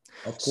 Yep.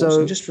 Of course. So,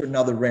 and just for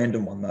another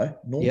random one, though,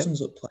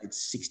 Norton's played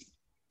 60.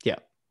 Yeah.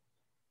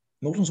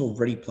 Norton's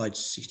already played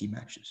 60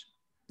 matches.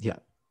 Yeah.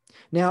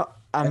 Now,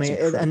 That's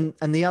incredible.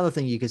 and the other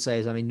thing you could say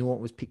is,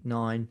 Norton was picked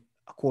 9,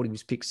 Cordy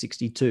was picked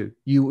 62.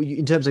 You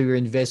in terms of your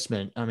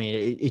investment,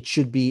 it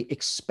should be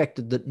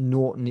expected that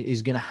Norton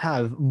is going to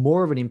have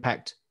more of an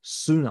impact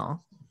sooner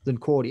than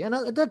Cordy.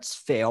 And that's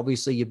fair.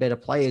 Obviously, your better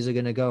players are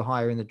going to go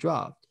higher in the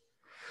draft.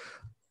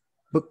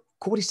 But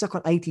Cordy's stuck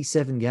on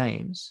 87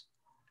 games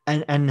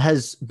and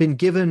has been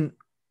given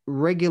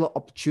regular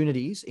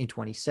opportunities in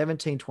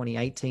 2017,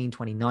 2018,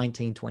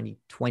 2019,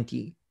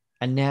 2020.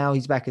 And now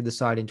he's back at the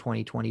side in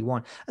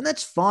 2021. And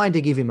that's fine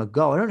to give him a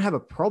go. I don't have a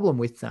problem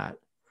with that.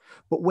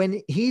 But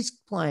when he's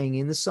playing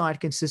in the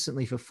side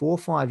consistently for 4 or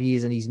 5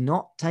 years and he's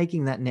not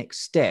taking that next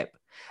step,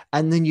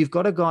 and then you've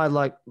got a guy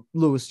like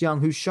Lewis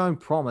Young who's shown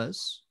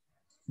promise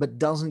but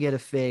doesn't get a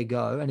fair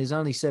go and is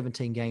only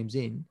 17 games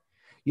in,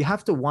 you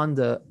have to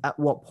wonder at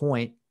what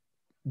point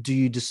do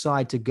you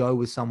decide to go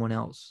with someone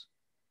else?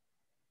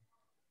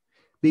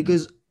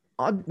 Because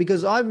I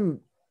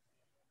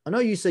know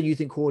you said you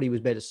think Cordy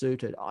was better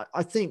suited.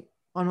 I think,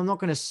 and I'm not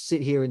going to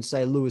sit here and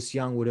say Lewis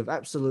Young would have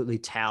absolutely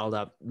towed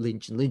up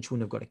Lynch and Lynch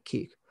wouldn't have got a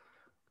kick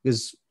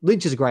because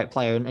Lynch is a great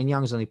player and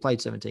Young's only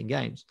played 17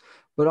 games.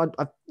 But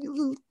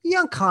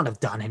Young can't have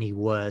done any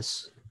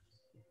worse.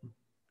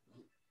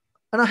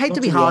 And I hate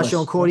to be harsh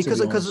on Cordy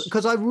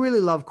because I really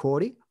love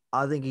Cordy.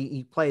 I think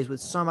he plays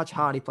with so much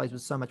heart. He plays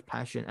with so much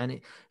passion.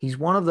 And he's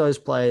one of those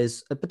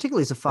players,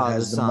 particularly as a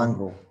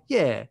father-son.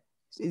 Yeah.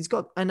 He's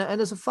got, and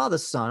as a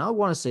father's son, I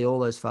want to see all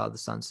those father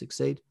sons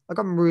succeed. Like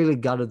I'm really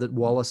gutted that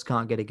Wallace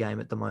can't get a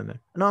game at the moment.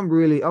 And I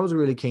was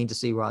really keen to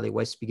see Riley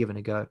West be given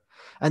a go.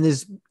 And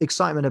there's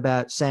excitement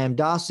about Sam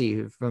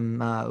Darcy from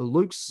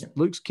Luke's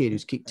kid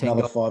who's kicked 10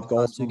 Another 5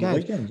 goals on the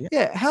weekend.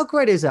 Yeah. How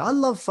great is that? I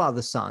love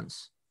father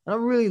sons. And I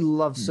really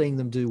love seeing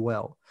them do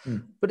well.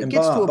 But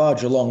bar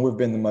Geelong, we've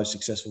been the most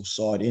successful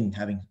side in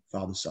having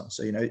father sons.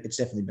 So, it's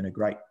definitely been a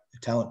great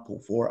talent pool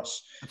for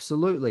us.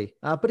 Absolutely.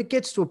 But it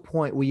gets to a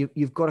point where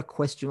you've got to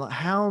question, like,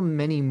 how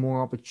many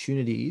more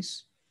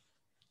opportunities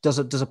does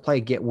a player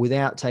get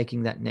without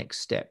taking that next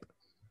step?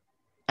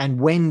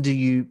 And when do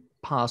you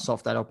pass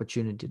off that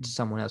opportunity to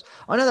someone else?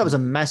 I know that was a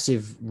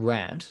massive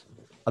rant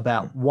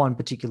about one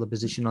particular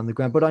position on the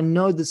ground, but I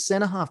know the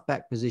centre half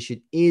back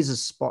position is a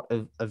spot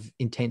of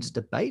intense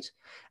debate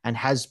and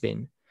has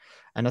been.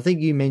 And I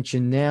think you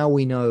mentioned now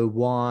we know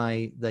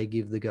why they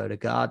give the go to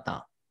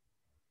Gardner.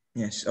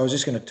 Yes, I was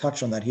just going to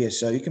touch on that here.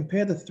 So you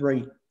compare the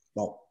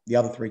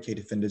other 3 key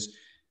defenders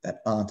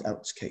that aren't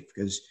Alex Keefe,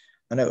 because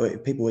I know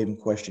people even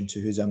question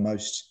who's our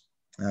most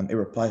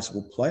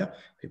irreplaceable player.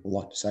 People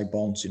like to say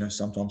Bonds,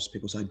 sometimes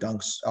people say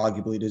Dunks,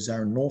 arguably it is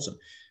Aaron Norton.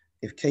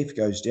 If Keefe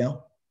goes down,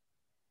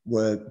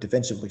 we're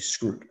defensively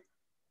screwed,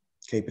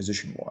 key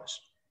position-wise.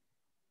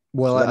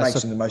 Well, So that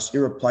makes him the most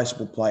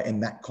irreplaceable player in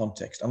that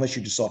context, unless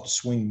you decide to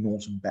swing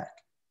Norton back,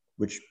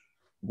 which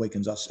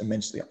weakens us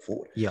immensely up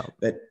forward. Yeah.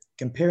 But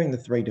comparing the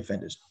three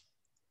defenders,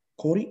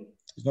 Cordy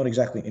is not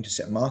exactly an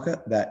intercept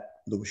marker that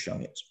Lewis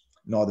Young is.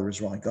 Neither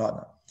is Ryan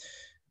Gardner.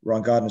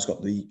 Ryan Gardner's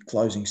got the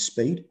closing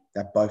speed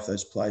that both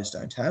those players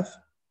don't have.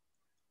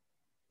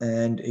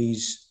 And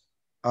he's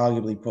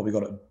arguably probably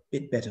got a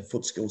bit better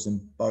foot skills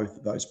than both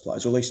of those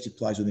players, or at least he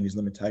plays within his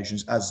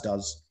limitations, as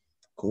does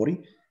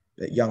Cordy.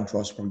 But Young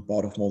tries to probably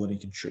bite off more than he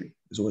can chew.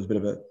 There's always a bit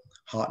of a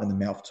heart in the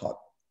mouth type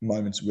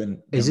moments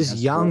when... Is this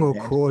Young or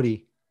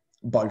Cordy?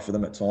 Both of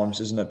them at times,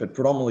 isn't it? But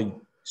predominantly,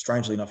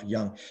 strangely enough,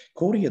 Young.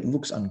 Cordy, it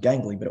looks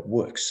ungangly, but it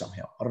works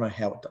somehow. I don't know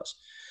how it does.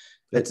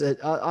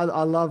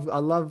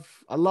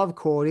 I love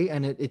Cordy,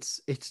 and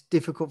it's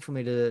difficult for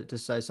me to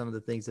say some of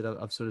the things that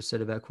I've sort of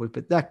said about Cordy,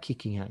 but that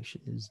kicking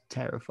action is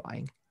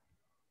terrifying.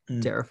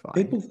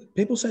 Terrifying.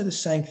 People say the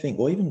same thing,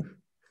 or even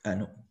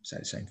not say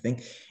the same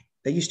thing.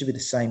 There used to be the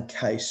same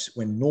case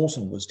when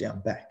Norton was down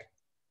back.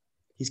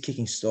 His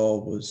kicking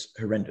style was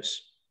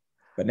horrendous.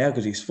 But now,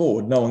 because he's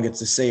forward, no one gets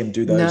to see him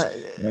do those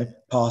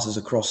passes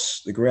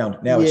across the ground.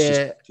 Now it's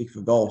just kick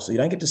for goal. So you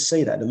don't get to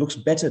see that. It looks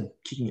better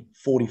kicking it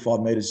 45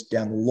 metres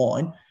down the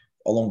line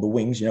along the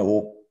wings,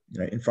 or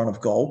in front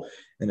of goal,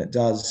 than it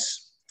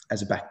does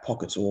as a back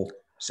pocket or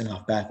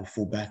centre-half back or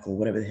full-back or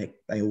whatever the heck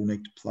they all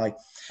need to play.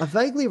 I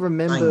vaguely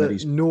remember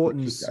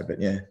Norton's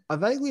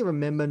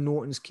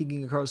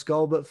kicking across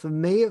goal, but for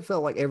me, it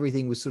felt like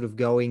everything was sort of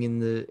going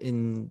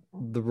in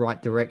the right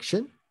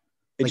direction.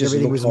 It just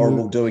looked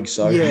horrible doing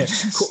so. Yeah,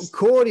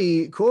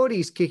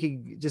 Cordy's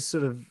kicking just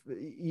sort of.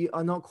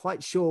 I'm not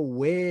quite sure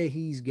where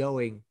he's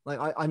going.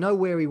 Like I know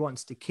where he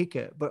wants to kick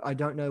it, but I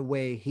don't know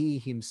where he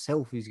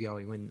himself is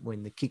going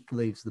when the kick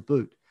leaves the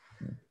boot.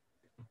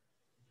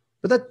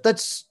 But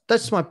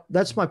that's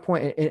my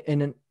point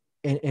in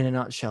a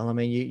nutshell. I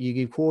mean, you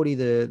give Cordy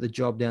the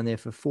job down there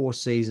for 4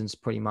 seasons,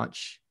 pretty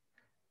much.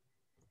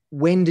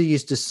 When do you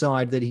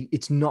decide that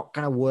it's not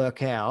going to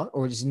work out,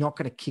 or it's not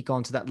going to kick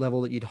on to that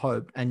level that you'd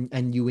hoped,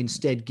 and you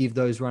instead give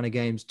those runner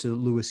games to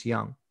Lewis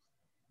Young?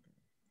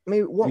 I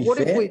mean,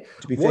 to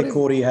be fair,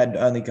 Cordy had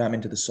only come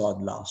into the side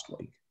last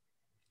week.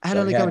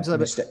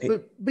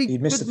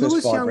 He'd missed the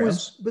first 5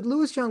 rounds. But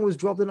Lewis Young was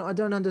dropped, and I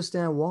don't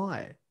understand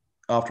why.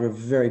 After a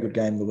very good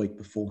game the week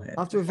beforehand.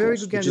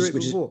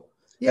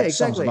 Yeah,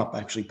 exactly.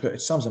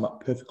 It sums him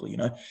up perfectly,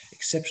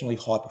 exceptionally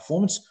high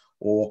performance,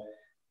 or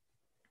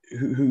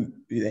who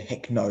the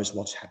heck knows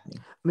what's happening.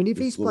 I mean, if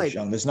he's played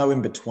Young, there's no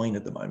in between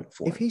at the moment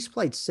for him. If he's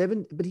played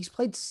 7, but he's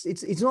played,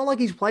 it's not like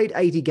he's played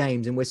 80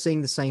 games and we're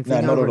seeing the same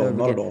thing. No,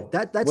 not at all.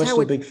 We're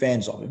still big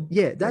fans of him.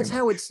 Yeah, that's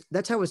how it's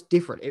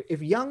different.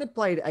 If Young had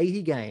played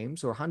 80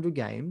 games or 100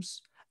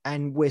 games,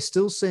 and we're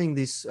still seeing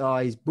this,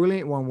 he's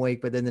brilliant one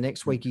week, but then the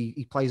next week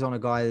he plays on a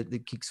guy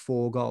that kicks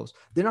 4 goals,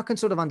 then I can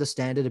sort of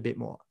understand it a bit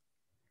more.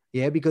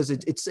 Yeah, because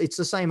it's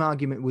the same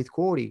argument with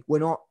Cordy. We're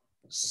not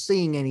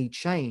seeing any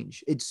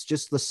change. It's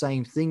just the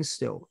same thing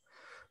still.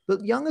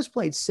 But Young has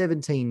played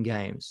 17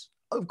 games.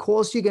 Of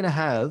course, you're going to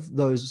have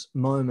those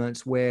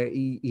moments where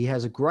he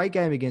has a great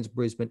game against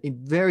Brisbane in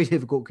very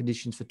difficult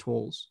conditions for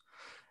tools.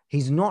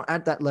 He's not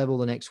at that level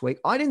the next week.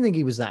 I didn't think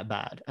he was that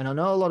bad. And I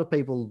know a lot of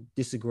people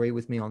disagree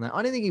with me on that.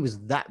 I didn't think he was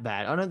that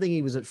bad. I don't think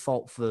he was at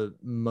fault for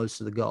most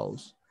of the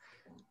goals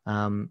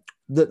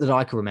that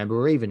I can remember,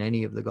 or even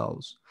any of the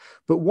goals.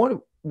 But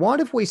what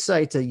if we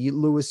say to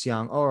Lewis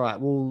Young, all right,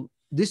 well,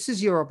 this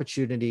is your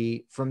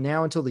opportunity from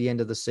now until the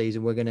end of the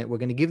season. We're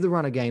gonna give the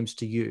runner games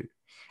to you,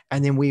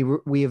 and then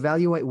we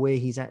evaluate where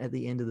he's at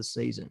the end of the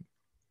season.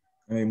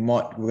 I mean,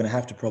 we're going to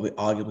have to probably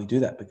arguably do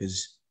that,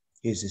 because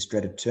here's this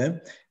dreaded term: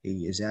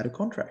 he is out of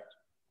contract.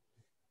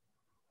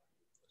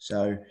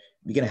 So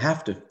you're going to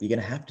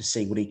have to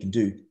see what he can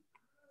do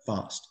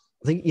fast.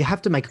 I think you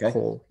have to make a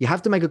call. You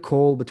have to make a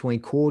call between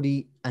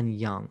Cordy and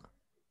Young.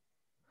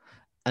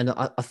 And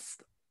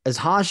as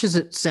harsh as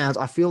it sounds,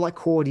 I feel like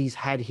Cordy's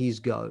had his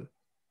go.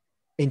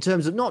 In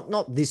terms of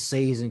not this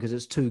season, because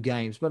it's 2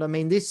 games, but I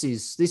mean this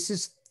is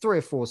 3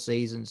 or 4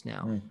 seasons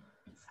now.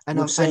 And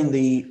we've seen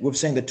the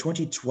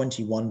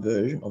 2021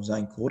 version of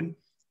Zane Cordy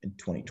in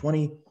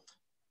 2020,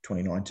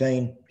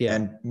 2019,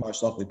 and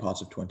most likely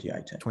parts of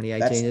 2018.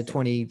 2018 to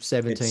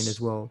 2017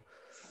 as well.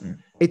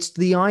 It's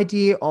the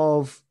idea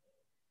of,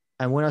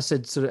 and when I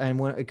said and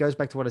when it goes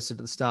back to what I said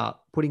at the start,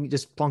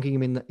 plonking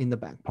him in the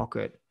back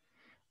pocket.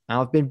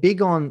 Now, I've been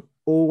big on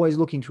always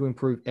looking to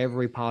improve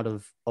every part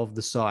of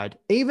the side,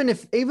 even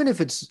if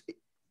it's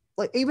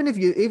like, even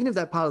if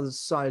that part of the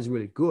side is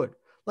really good.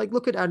 Like,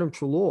 look at Adam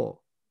Treloar.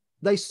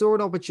 They saw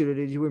an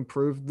opportunity to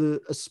improve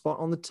a spot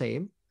on the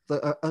team,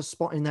 a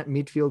spot in that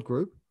midfield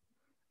group,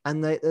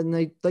 and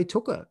they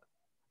took it.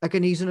 Like,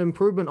 and he's an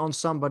improvement on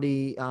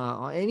somebody,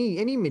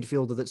 any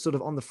midfielder that's sort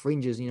of on the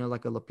fringes,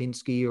 like a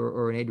Lipinski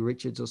or an Ed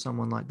Richards or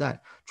someone like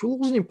that.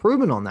 Treloar's an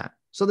improvement on that,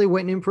 so they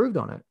went and improved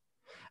on it.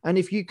 And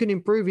if you can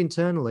improve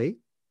internally,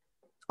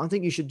 I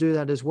think you should do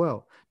that as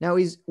well. Now,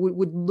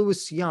 would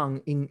Lewis Young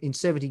in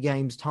 70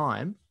 games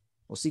time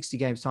or 60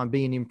 games time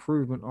be an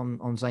improvement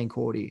on Zane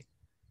Cordy?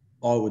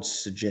 I would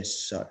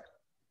suggest so.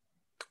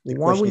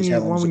 Why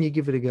wouldn't you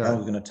give it a go? How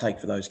long is it going to take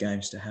for those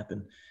games to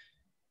happen?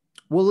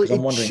 Well,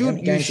 I'm wondering how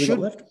many games we got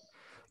left.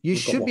 You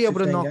should be able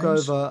to knock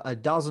games? over a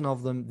dozen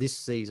of them this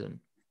season.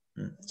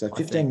 So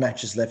 15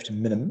 matches left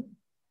minimum.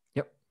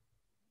 Yep.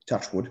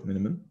 Touchwood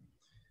minimum.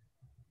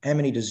 How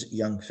many does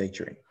Young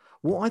feature in?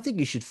 Well, I think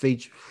you should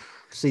feature.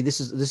 See, this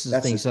is the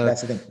thing.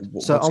 That's the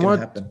thing. So I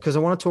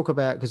want to talk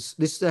about, because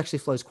this actually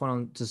flows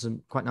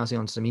quite nicely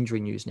on some injury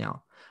news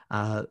now.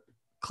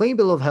 Clean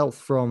bill of health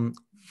from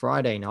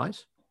Friday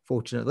night.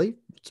 Fortunately,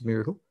 it's a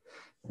miracle.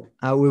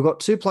 We've got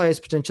 2 players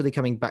potentially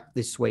coming back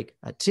this week.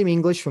 Tim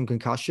English from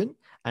concussion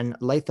and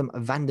Latham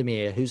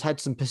Vandermeer, who's had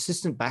some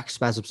persistent back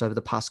spasms over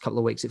the past couple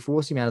of weeks. It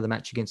forced him out of the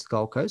match against the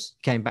Gold Coast,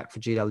 came back for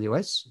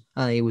GWS,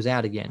 and he was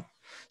out again.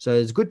 So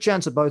there's a good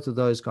chance that both of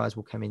those guys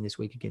will come in this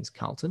week against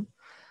Carlton.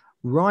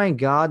 Ryan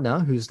Gardner,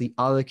 who's the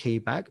other key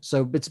back.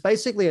 So it's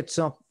basically a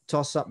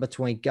toss-up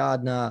between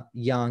Gardner,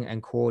 Young,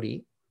 and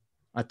Cordy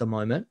at the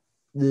moment.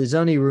 There's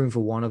only room for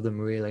one of them,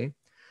 really.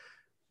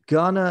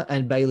 Gardner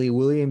and Bailey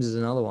Williams is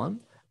another one.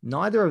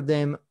 Neither of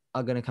them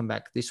are going to come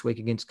back this week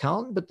against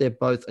Carlton, but they're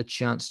both a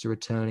chance to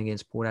return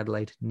against Port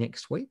Adelaide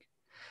next week.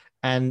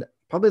 And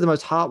probably the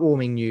most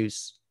heartwarming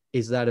news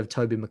is that of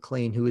Toby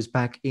McLean, who is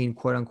back in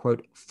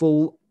quote-unquote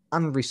full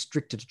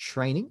unrestricted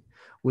training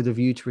with a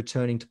view to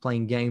returning to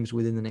playing games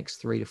within the next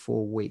 3 to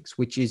 4 weeks,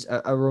 which is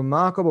a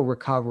remarkable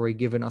recovery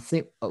given I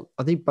think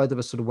both of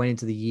us sort of went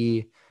into the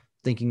year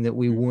thinking that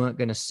we weren't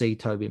going to see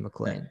Toby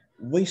McLean.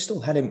 We still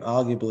had him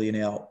arguably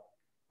in our,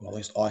 well, at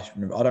least I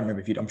remember, I don't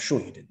remember if you, I'm sure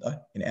you did though,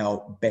 in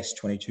our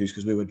best 22s,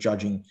 because we were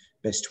judging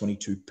best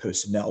 22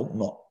 personnel,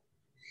 not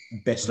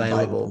best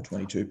available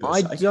 22 per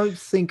se. I don't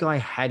think I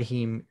had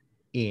him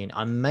in.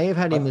 I may have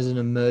had him as an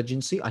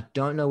emergency. I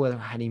don't know whether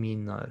I had him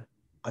in though.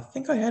 I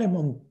think I had him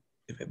on,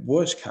 if it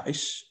worst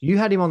case. You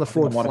had him on the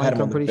forward flank,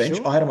 I'm pretty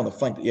sure. I had him on the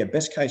flank. Yeah,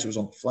 best case it was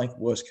on the flank.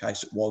 Worst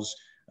case it was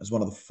as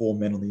one of the 4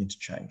 men on the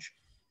interchange.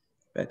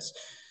 It's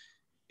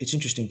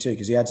interesting too,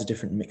 because he adds a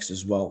different mix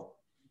as well.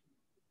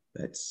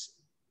 That's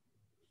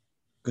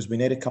because we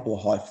need a couple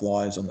of high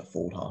flyers on the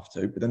forward half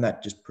too, but then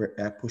that just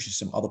pushes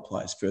some other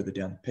players further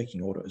down the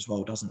pecking order as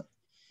well, doesn't it?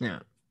 Yeah.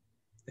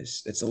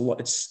 It's a lot.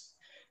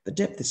 The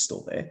depth is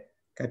still there.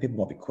 Okay, people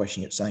might be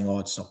questioning it, saying, "Oh,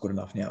 it's not good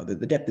enough now." The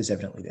depth is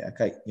evidently there.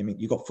 Okay, I mean,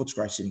 you've got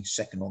Footscray sitting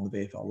second on the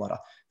VFL ladder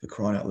for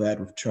crying out loud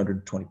with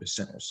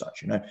 220% or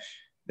such. You know,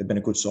 they've been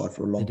a good side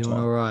for a long time. They're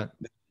doing all right.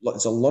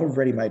 There's a lot of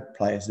ready-made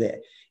players there.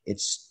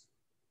 It's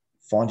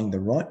finding the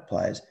right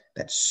players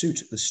that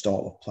suit the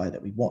style of play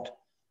that we want.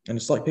 And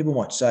it's like people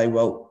might say,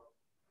 well,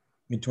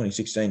 in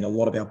 2016, a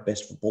lot of our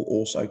best football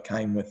also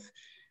came with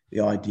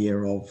the idea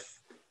of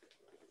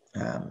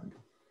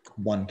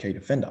one key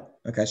defender.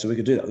 Okay, so we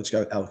could do that. Let's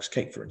go with Alex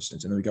Keith, for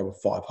instance, and then we go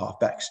with 5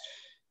 half-backs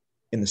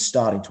in the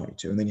starting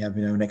 22, and then you have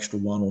an extra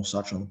 1 or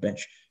such on the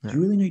bench. Yeah. Do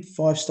you really need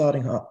 5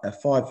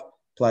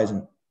 players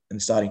in the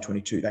starting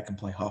 22 that can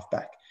play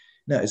half-back?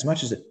 Now, as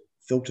much as it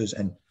filters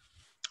and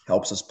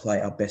helps us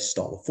play our best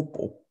style of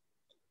football,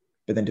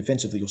 but then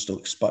defensively you're still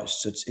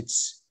exposed. So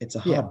it's a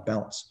hard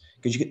balance,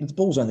 because the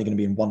ball's only going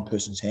to be in one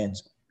person's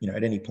hands,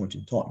 at any point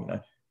in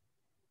time,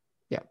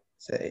 Yeah.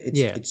 So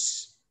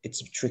it's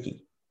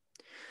tricky.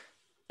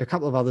 A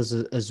couple of others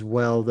as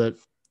well that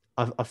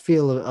I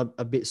feel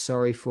a bit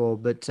sorry for,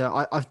 but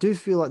I do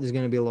feel like there's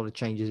going to be a lot of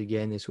changes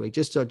again this week,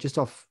 just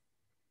off,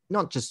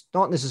 not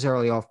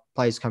necessarily off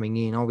players coming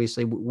in.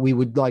 Obviously, we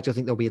would like to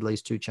think there'll be at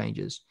least 2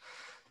 changes.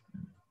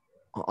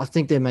 I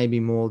think there may be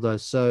more though.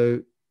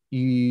 So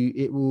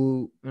it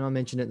will, and I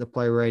mentioned it in the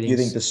player ratings. You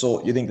think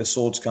the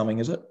sword's coming?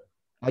 Is it?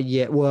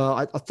 Yeah.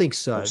 Well, I think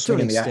so.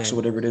 Swinging the axe or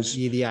whatever it is.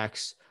 Yeah, the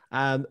axe.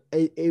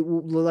 It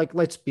will, like,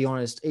 let's be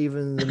honest,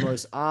 even the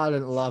most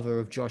ardent lover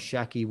of Josh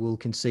Shackey will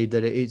concede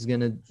that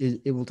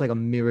it will take a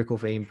miracle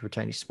for him to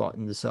retain his spot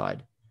in the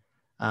side,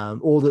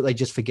 or that they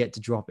just forget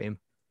to drop him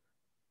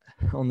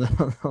on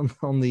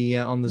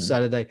the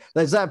Saturday.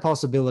 There's that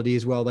possibility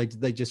as well.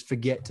 They just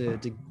forget to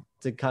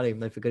cut him.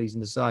 They forget he's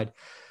in the side.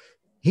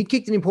 He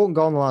kicked an important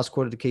goal in the last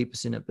quarter to keep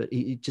us in it, but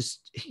he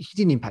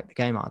didn't impact the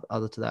game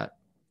other to that.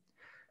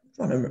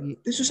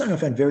 This is something I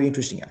found very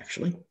interesting,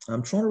 actually.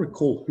 I'm trying to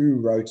recall who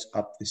wrote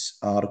up this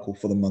article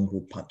for the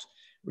Mongrel Punt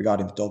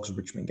regarding the Dogs of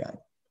Richmond game.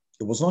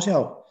 It was not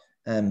our,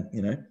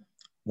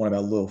 one of our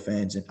loyal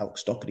fans,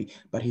 Alex Doherty,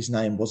 but his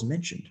name was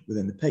mentioned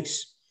within the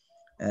piece.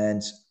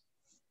 And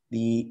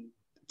the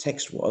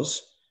text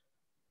was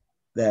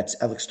that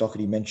Alex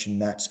Doherty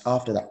mentioned that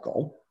after that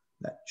goal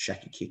that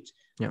Shackey kicked,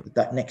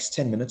 that next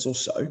 10 minutes or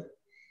so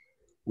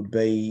would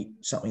be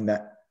something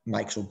that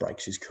makes or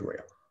breaks his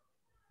career.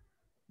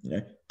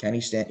 Can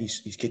he stand?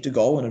 He's kicked a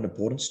goal in an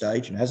important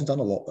stage and hasn't done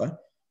a lot though.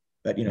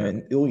 But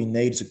and all you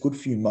need is a good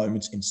few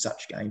moments in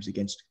such games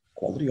against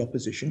quality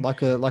opposition,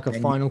 like a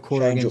final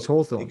quarter against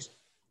Hawthorn.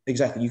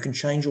 Exactly, you can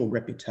change your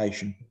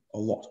reputation a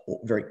lot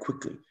very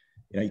quickly.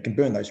 You can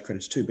burn those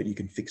credits too, but you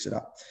can fix it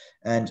up.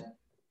 And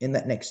in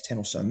that next 10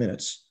 or so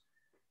minutes,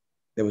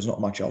 there was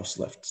not much else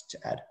left to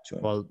add to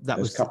him. Well, there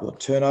was a couple of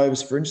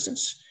turnovers, for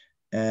instance,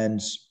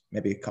 and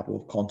maybe a couple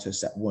of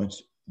contests that weren't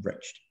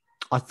reached.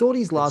 I thought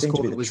his last seemed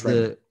to be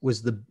quarter the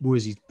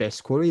was his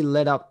best quarter. He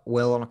led up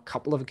well on a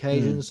couple of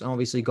occasions and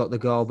obviously got the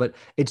goal, but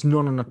it's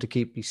not enough to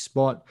keep his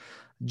spot.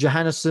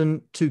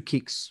 Johannesson, 2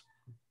 kicks.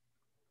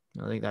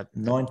 I think that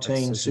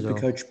 19 super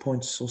coach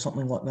points or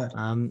something like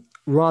that.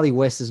 Riley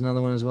West is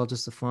another one as well,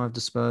 just the 5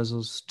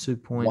 disposals, 2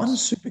 points. 1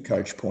 super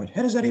coach point.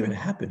 How does that even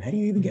happen? How do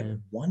you even get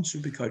 1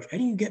 super coach? How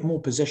do you get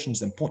more possessions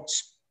than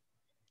points?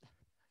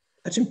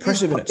 That's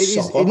impressive in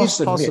itself. It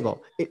is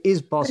possible. It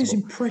is possible. That is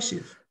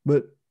impressive.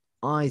 But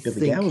I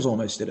think Gowers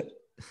almost did it.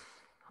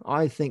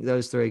 I think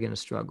those 3 are going to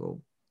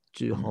struggle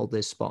to hold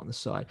their spot on the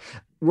side.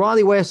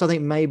 Riley West, I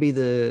think, may be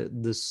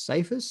the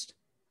safest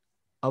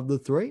of the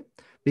 3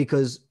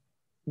 because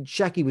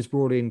Shaki was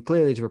brought in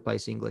clearly to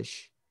replace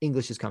English.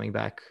 English is coming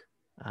back.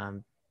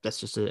 That's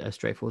just a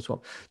straightforward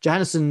swap.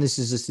 Johannesson, this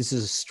is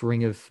a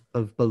string of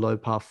below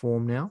par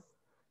form now.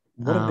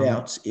 What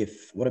about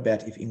if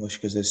English,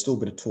 because there's still a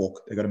bit of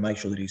talk, they've got to make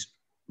sure that he's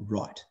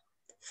right,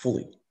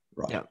 fully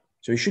right. Yeah.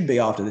 So he should be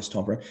after this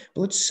time frame.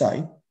 But let's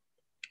say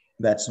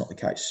that's not the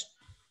case.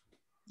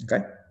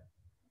 Okay?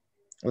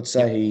 Let's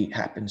say he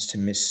happens to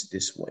miss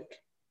this week.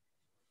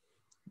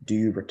 Do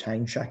you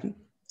retain Shaki?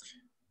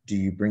 Do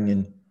you bring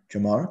in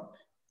Jamara?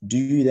 Do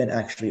you then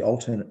actually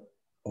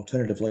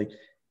alternatively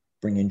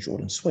bring in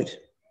Jordan Sweet?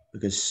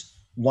 Because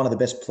one of the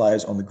best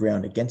players on the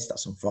ground against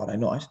us on Friday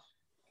night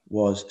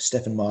was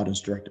Stefan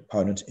Martin's direct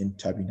opponent in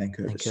Toby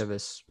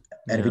Nankervis.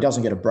 And if he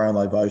doesn't get a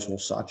Brownlow vote or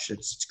such,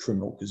 it's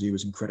criminal because he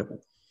was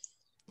incredible.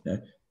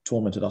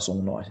 Tormented us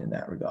all night in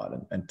that regard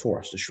and tore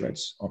us to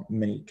shreds on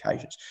many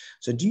occasions.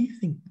 So do you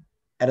think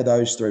out of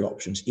those 3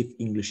 options, if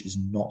English is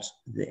not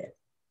there,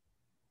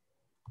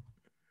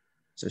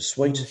 so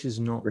Sweet,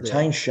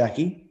 retain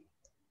Shaki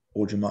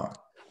or Jamara,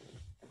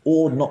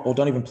 or not, or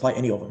don't even play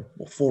any of them.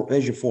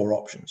 There's your 4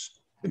 options.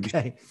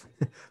 Okay,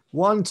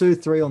 1, 2,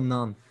 3, or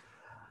none.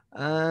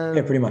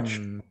 Yeah, pretty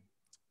much.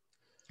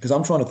 Because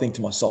I'm trying to think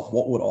to myself,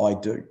 what would I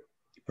do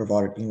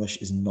provided English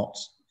is not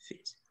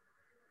fit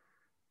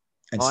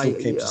and still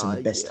keeps us in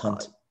the best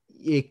hunt?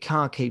 You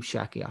can't keep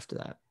Shaki after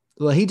that.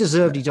 Well, he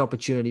deserved his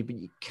opportunity, but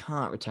you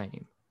can't retain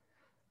him.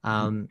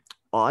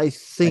 I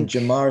think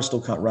and Jamara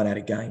still can't run out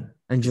of game.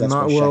 And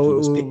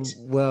Jamara,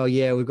 well,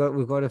 yeah, we've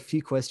got a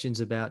few questions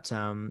about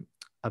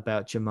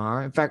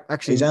Jamara. In fact,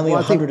 actually, he's only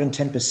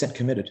 110%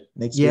 committed.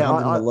 Needs to be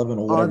 111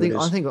 or whatever it is.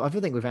 I think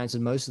we've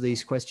answered most of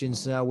these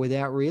questions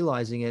without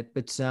realizing it.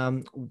 But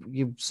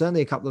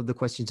certainly a couple of the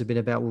questions have been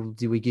about, well,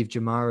 do we give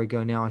Jamara a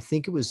go now? I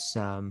think it was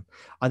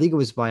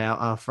by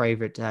our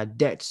favorite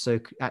Det. So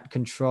at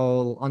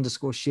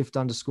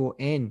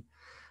control_shift_N,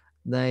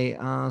 they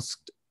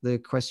asked the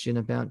question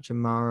about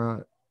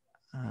Jamara.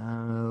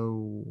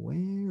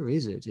 Where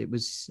is it? It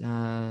was.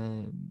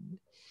 Oh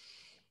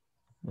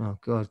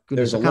God!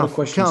 Goodness, There's a lot of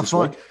questions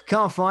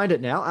can't find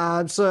it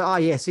now.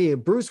 Yes, here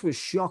Bruce was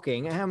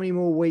shocking. How many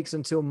more weeks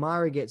until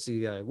Murray gets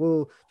to go?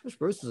 Well, Josh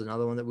Bruce was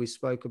another one that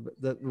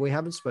we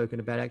haven't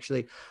spoken about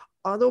actually.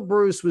 I thought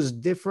Bruce was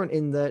different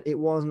in that it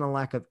wasn't a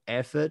lack of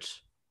effort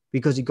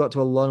because he got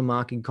to a lot of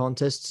marking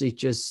contests. He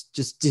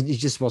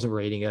just wasn't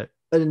reading it.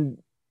 And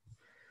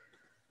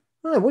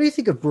I don't know. What do you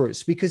think of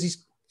Bruce? Because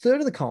he's 3rd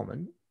of the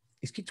Coleman.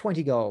 He's kicked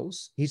 20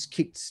 goals. He's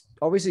kicked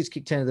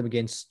 10 of them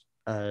against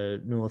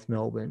North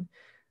Melbourne,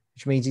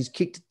 which means he's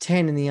kicked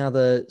 10 in the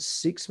other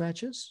 6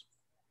 matches.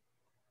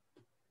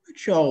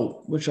 Which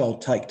I'll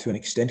take to an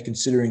extent,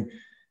 considering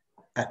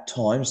at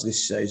times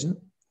this season,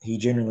 he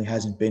generally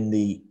hasn't been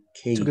the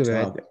key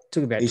target.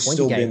 Took about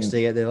 20 games to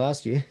get there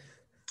last year.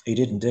 He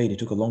did indeed. It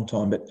took a long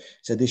time. But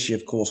so this year,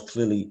 of course,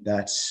 clearly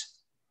that's...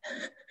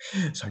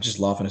 So I'm just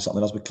laughing at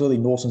something else, but clearly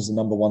Norton's the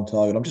number 1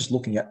 target. I'm just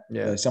looking at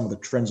some of the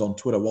trends on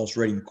Twitter whilst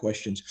reading the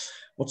questions.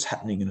 What's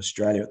happening in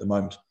Australia at the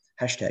moment?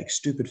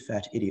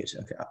 #stupid_fat_idiot.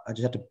 Okay, I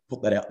just had to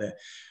put that out there.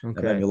 Okay.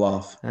 That made me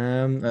laugh.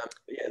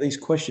 These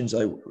questions,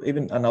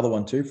 even another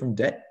one too from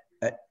Det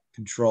at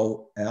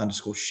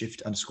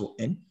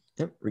control_shift_N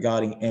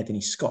regarding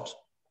Anthony Scott.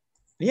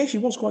 He actually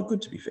was quite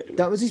good, to be fair.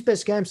 That was his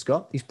best game,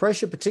 Scott. His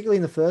pressure, particularly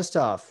in the first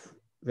half,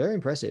 very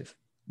impressive.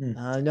 He's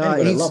got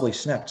a lovely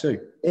snap too.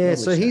 Yeah,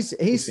 so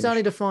he's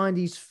starting to find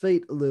his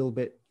feet a little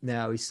bit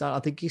now. I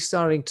think he's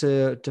starting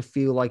to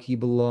feel like he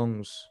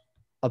belongs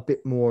a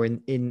bit more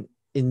in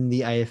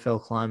the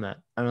AFL climate,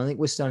 and I think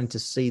we're starting to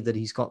see that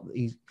he's got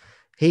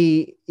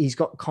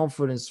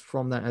confidence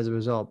from that as a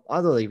result.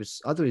 I thought he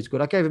was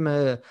good. I gave him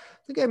a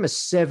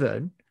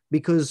 7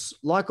 because,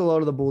 like a lot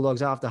of the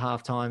Bulldogs, after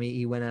halftime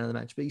he went out of the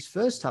match. But his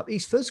first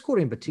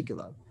quarter in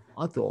particular,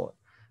 I thought,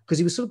 because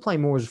he was sort of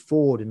playing more as a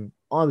forward, and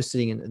I was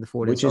sitting in the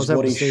forward, which is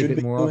what he should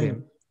be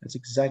doing. That's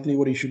exactly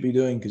what he should be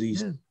doing because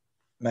he's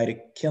made a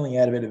killing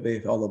out of it at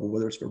VFL level,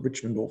 whether it's for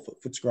Richmond or for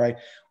Footscray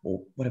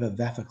or whatever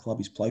VAFA club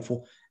he's played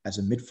for as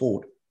a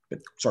mid-forward. But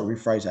sorry,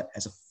 rephrase that,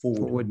 as a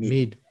forward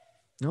mid.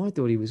 No, I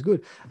thought he was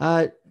good.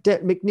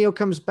 McNeil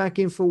comes back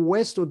in for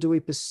West, or do we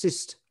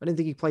persist? I didn't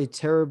think he played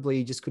terribly.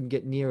 He just couldn't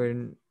get near it.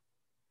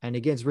 And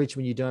against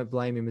Richmond, you don't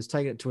blame him. Has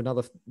taken it to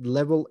another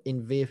level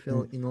in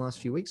VFL in the last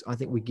few weeks. I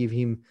think we give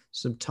him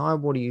some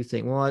time. What do you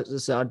think? Well,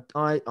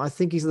 I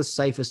think he's the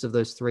safest of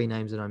those 3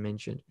 names that I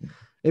mentioned.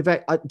 In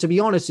fact, to be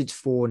honest, it's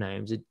 4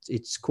 names.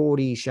 It's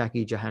Cordy,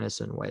 Shaki,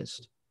 Johannesson,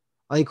 West.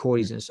 I think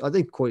Cordy's going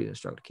to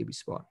struggle to keep his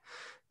spot.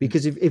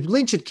 Because if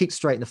Lynch had kicked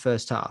straight in the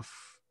first half.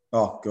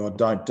 Oh, God,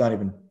 don't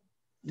even.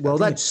 Well,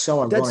 I think it's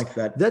so ironic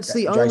that the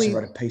Jason only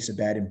wrote a piece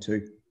about him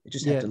too. It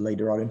just had to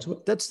lead right into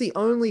it. That's the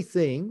only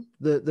thing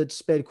that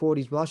spared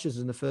Cordy's blushes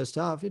in the first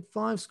half. He had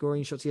 5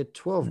 scoring shots. He had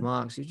 12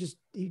 marks.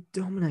 He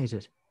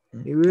dominated.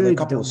 He really and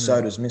a couple dominated. of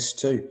sodas missed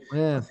too.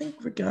 Yeah. I think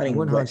regarding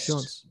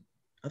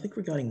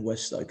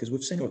West, though, because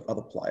we've seen it with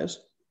other players,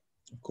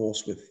 of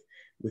course, with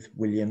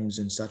Williams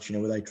and such,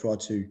 where they try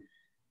to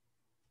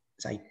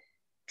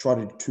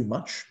do too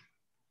much.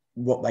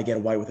 What they get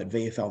away with at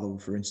VFL level,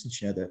 for instance,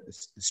 the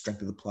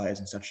strength of the players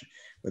and such,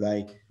 where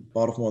they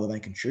bite off more than they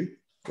can chew,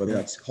 whether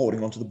that's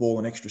holding onto the ball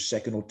an extra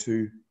second or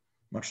two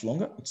much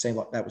longer. It seemed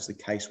like that was the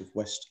case with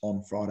West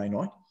on Friday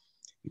night.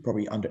 He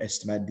probably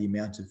underestimated the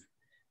amount of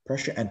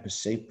pressure and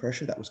perceived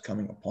pressure that was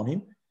coming upon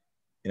him,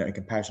 in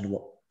comparison to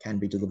what can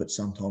be delivered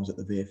sometimes at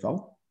the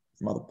VFL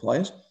from other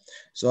players.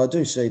 So I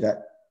do see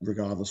that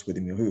regardless with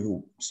him,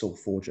 he'll still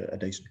forge a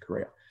decent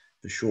career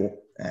for sure.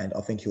 And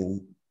I think he'll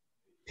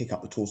pick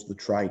up the tools of the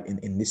trade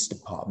in this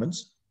department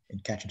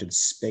and catch into the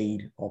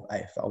speed of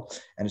AFL,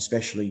 and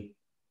especially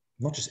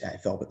not just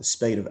AFL, but the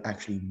speed of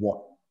actually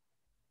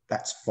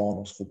that's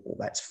finals football,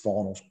 that's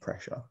finals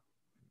pressure,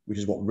 which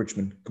is what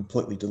Richmond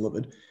completely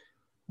delivered.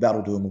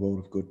 That'll do him a world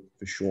of good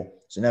for sure.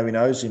 So now he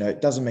knows,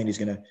 it doesn't mean he's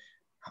going to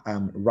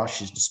rush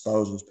his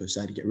disposals per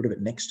se to get rid of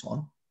it next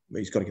time.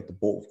 He's got to get the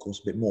ball, of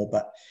course, a bit more,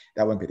 but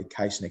that won't be the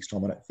case next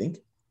time, I don't think,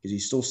 because he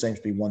still seems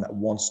to be one that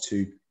wants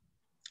to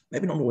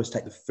maybe not always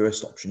take the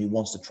first option. He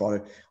wants to try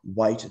to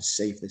wait and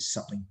see if there's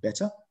something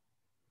better,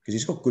 because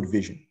he's got good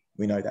vision.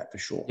 We know that for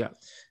sure. Yeah.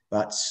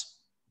 But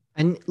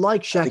and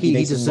like Shaki, he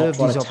deserved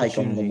his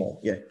opportunity.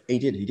 Yeah, he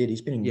did.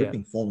 He's been in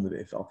ripping form in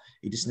the VFL.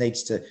 He just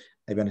needs to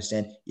maybe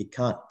understand you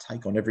can't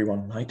take on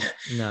everyone, mate.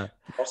 No.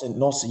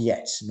 Not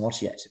yet.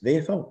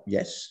 VFL,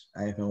 yes.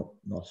 AFL,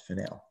 not for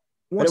now.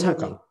 What's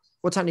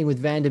happening with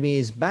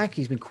Vandermeer's back?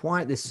 He's been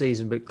quiet this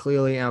season, but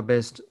clearly our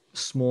best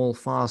small,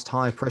 fast,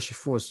 high pressure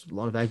force. A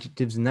lot of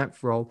adjectives in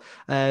that role.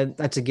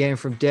 That's again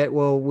from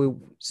Detwell.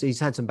 He's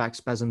had some back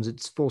spasms.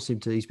 It's forced him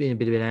to. He's been a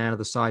bit out of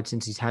the side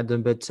since he's had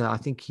them, but I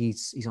think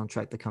he's on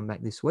track to come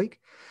back this week.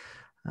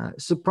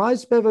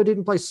 Surprised Bevo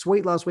didn't play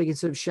Sweet last week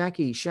instead of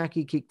Shaki.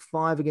 Shaki kicked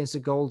 5 against the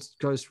Gold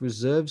Coast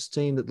Reserves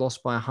team that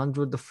lost by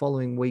 100 the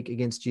following week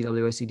against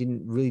GWS. He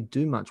didn't really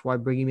do much. Why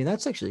bring him in?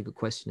 That's actually a good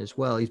question as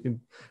well.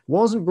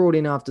 Wasn't brought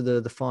in after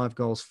the 5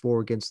 goals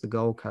 4 against the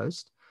Gold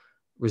Coast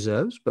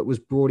Reserves, but was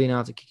brought in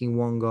after kicking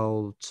 1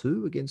 goal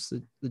 2 against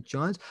the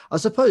Giants. I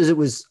suppose it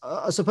was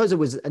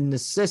a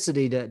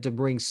necessity to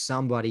bring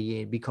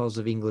somebody in because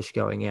of English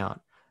going out.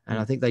 And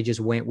I think they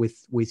just went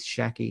with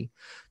Shaki.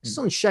 Just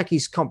on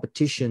Shaki's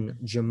competition,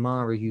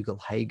 Jamara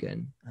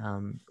Ugle-Hagan.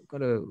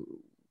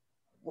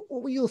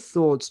 What were your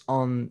thoughts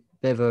on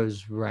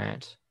Bevo's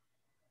rant?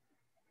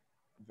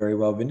 Very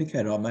well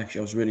vindicated. I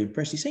was really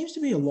impressed. He seems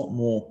to be a lot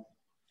more.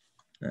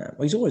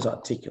 He's always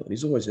articulate.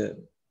 He's always a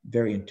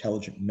very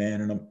intelligent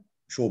man, and I'm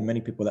sure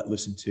many people that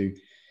listen to,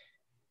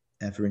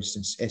 for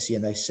instance,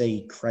 SEN, they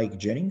see Craig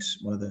Jennings,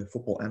 one of the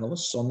football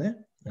analysts, on there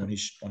on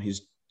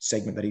his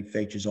segment that he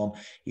features on.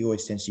 He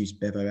always tends to use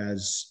Bevo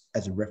as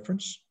a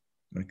reference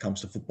when it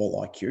comes to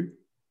football IQ.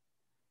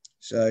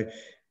 So,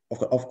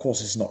 of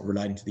course, it's not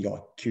relating to the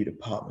IQ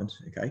department,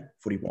 okay,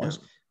 footy-wise,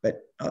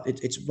 but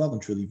it's well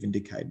and truly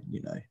vindicated.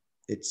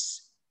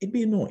 It'd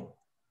be annoying,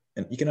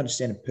 and you can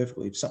understand it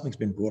perfectly if something's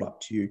been brought up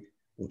to you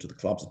or to the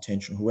club's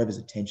attention, whoever's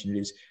attention it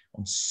is,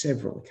 on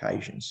several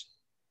occasions.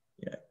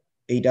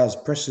 He does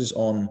presses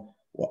on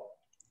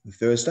the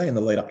Thursday in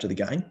the lead up to the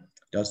game,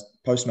 does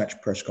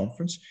post-match press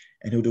conference,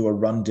 and he'll do a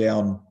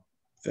rundown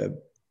for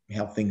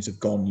how things have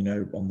gone,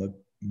 on the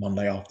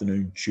Monday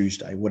afternoon,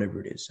 Tuesday,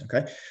 whatever it is,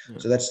 okay? Yeah.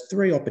 So that's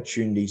 3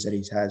 opportunities that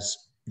he has,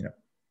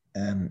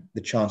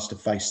 the chance to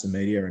face the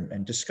media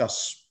and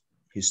discuss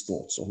his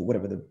thoughts, or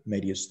whatever the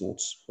media's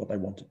thoughts, what they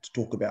wanted to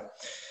talk about.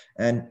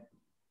 And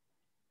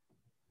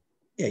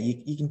yeah,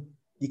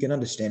 you can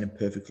understand and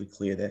perfectly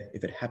clear there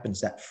if it happens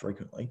that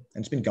frequently,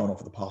 and it's been going on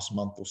for the past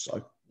month or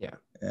so. Yeah.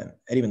 And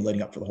even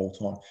leading up for the whole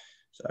time.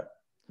 So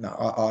no,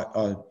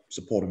 I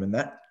support him in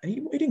that. And he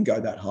didn't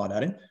go that hard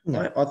at him.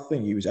 No. I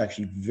think he was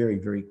actually very,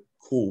 very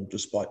cool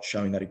despite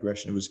showing that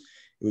aggression. It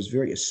was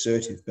very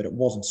assertive, but it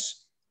wasn't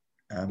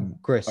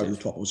aggressive. Over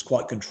the top. It was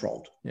quite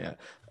controlled. Yeah.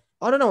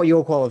 I don't know what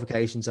your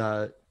qualifications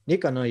are,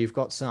 Nick. I know you've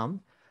got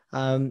some.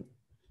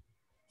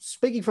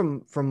 Speaking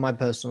from my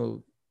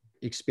personal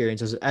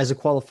experience as a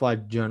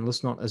qualified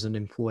journalist, not as an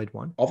employed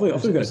one. I thought we were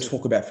going to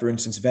talk about, for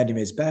instance,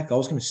 Vandermeer's back. I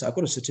was going to say, I've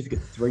got a certificate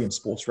 3 in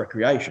sports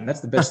recreation. That's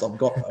the best I've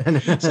got.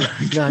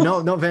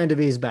 No, not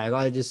Vandermeer's back.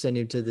 I just sent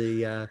him to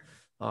the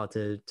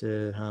to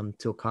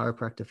a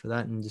chiropractor for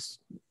that and just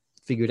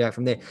figure it out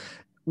from there.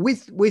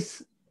 With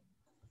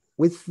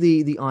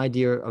the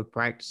idea of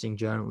practicing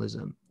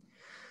journalism,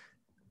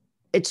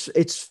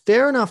 it's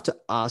fair enough to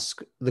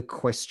ask the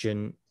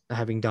question,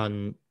 having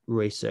done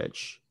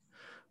research,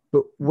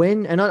 But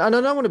and I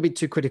don't want to be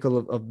too critical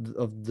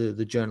of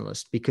the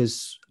journalist,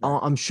 because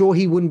I'm sure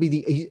he wouldn't be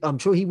the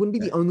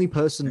only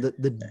person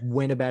that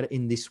went about it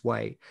in this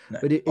way. No.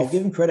 But I'll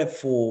give him credit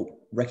for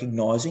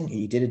recognizing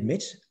he did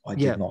admit I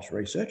did not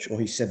research, or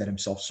he said that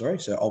himself. Sorry,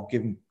 so I'll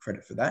give him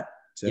credit for that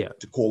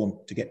to call him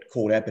to get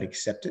called out, but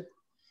accept it.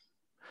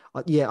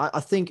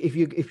 I think if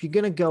you're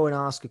going to go and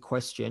ask a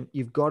question,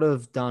 you've got to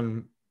have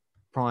done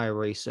prior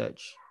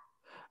research,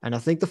 and I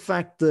think the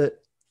fact that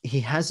he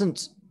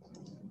hasn't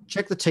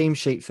checked the team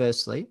sheet,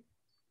 firstly,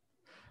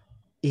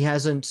 he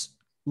hasn't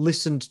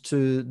listened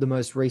to the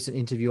most recent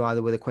interview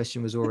either, where the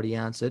question was already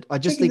answered. I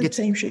just think the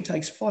team sheet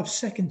takes 5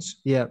 seconds.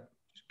 Yeah,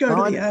 just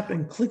go to the app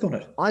and click on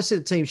it. I see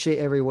the team sheet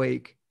every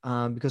week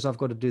because I've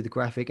got to do the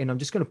graphic, and I'm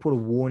just going to put a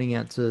warning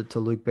out to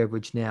Luke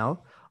Beveridge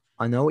now.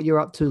 I know what you're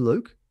up to,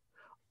 Luke.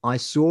 I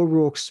saw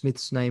Rourke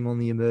Smith's name on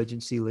the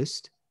emergency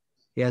list.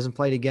 He hasn't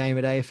played a game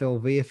at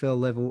AFL, VFL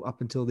level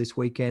up until this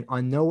weekend.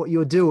 I know what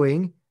you're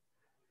doing.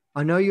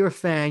 I know you're a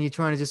fan. You're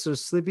trying to just sort of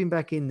slip him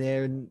back in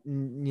there and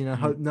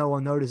hope no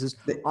one notices.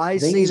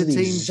 These are the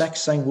exact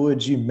same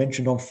words you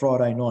mentioned on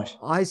Friday night.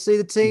 I see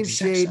the team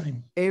sheet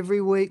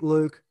every week,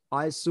 Luke.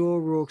 I saw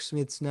Rourke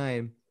Smith's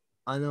name.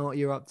 I know what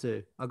you're up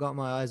to. I got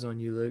my eyes on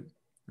you, Luke.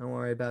 Don't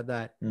worry about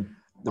that.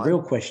 The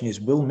real question is,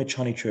 will Mitch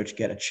Honeychurch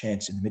get a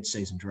chance in the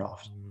mid-season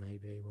draft?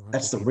 Maybe.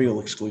 That's the real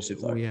exclusive,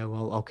 though. Yeah,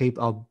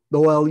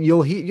 well,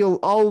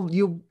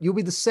 you'll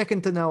be the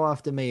second to know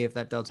after me if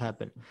that does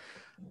happen.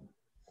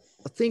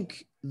 I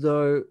think,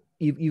 though,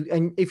 if you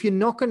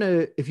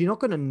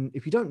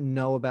don't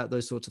know about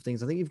those sorts of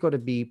things, I think you've got to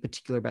be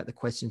particular about the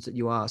questions that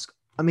you ask.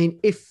 I mean,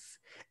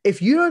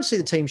 if you don't see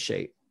the team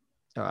sheet,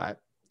 all right,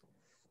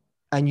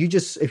 and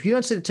if you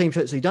don't see the team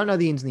sheet, so you don't know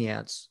the ins and the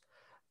outs,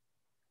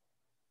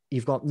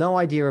 you've got no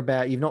idea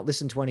you've not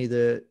listened to any of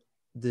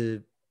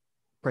the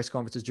press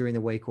conferences during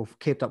the week or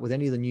kept up with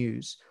any of the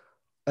news,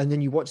 and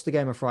then you watch the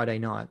game on Friday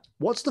night,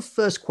 what's the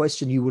first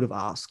question you would have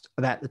asked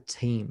about the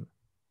team?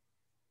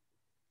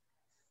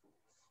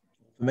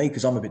 For me,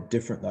 because I'm a bit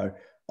different, though,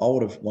 I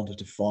would have wanted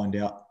to find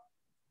out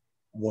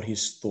what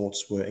his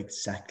thoughts were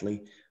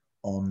exactly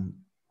on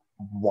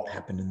what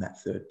happened in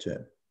that third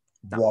term.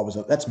 Why was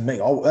it? That's me.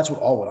 That's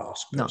what I would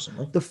ask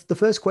personally. No, the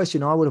first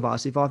question I would have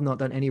asked, if I've not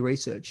done any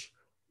research,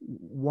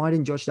 why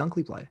didn't Josh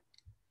Dunkley play?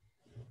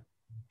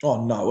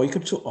 Oh, no. Well, you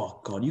could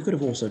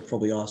have also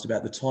probably asked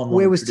about the timeline.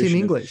 Where was Tim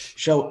English?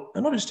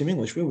 Not just Tim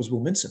English. Where was Will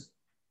Minson?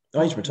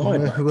 Oh, he's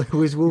retired.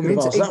 Was Will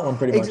Minson? Asked that one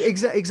pretty much.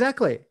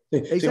 Exactly.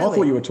 See, I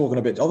thought you were talking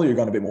a bit. I thought you were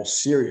going a bit more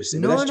serious.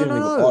 No.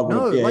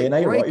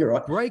 You're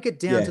right. Break it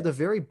down to the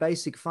very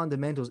basic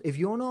fundamentals. If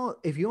you're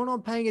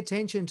not paying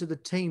attention to the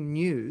team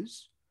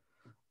news,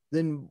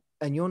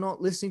 and you're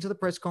not listening to the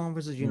press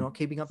conferences, you're not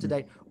keeping up to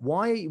date.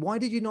 Why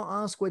did you not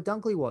ask where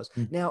Dunkley was?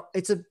 Now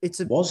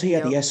was he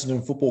at the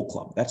Essendon Football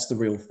Club? That's the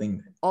real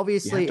thing.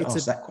 Obviously,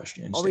 ask that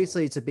question instead.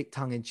 Obviously, it's a bit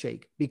tongue in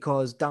cheek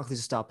because Dunkley's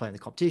a star player in the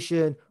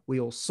competition. We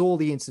all saw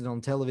the incident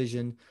on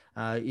television.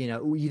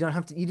 You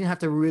didn't have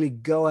to really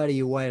go out of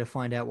your way to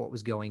find out what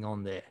was going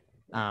on there.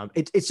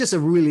 It's just a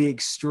really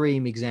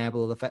extreme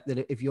example of the fact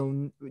that if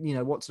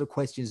what sort of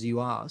questions do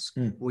you ask?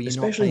 Well,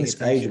 especially in this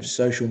age of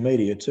social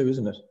media too,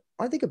 isn't it?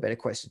 I think a better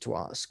question to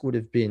ask would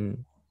have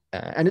been,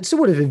 and it still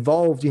would have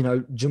involved,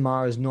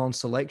 Jamara's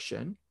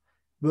non-selection,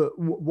 but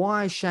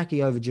why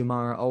Shaki over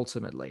Jamara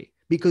ultimately?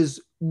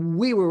 Because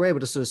we were able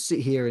to sort of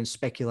sit here and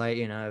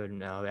speculate,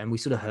 and we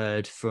sort of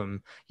heard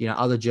from,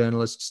 other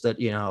journalists that,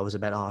 it was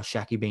about,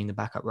 Shaki being the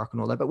backup ruck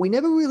and all that, but we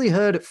never really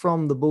heard it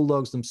from the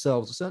Bulldogs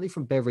themselves, or certainly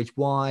from Beveridge,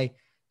 why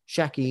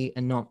Shaki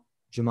and not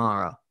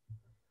Jamara.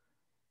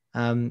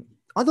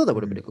 I thought that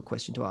would have been a good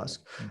question to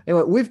ask.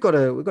 Anyway, we've got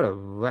to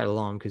rattle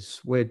on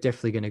because we're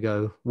definitely going to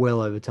go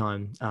well over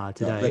time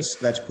today.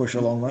 Let's push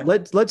along, mate.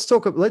 Let's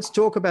talk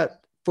about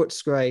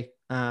Footscray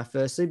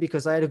firstly,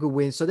 because they had a good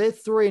win. So they're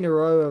 3 in a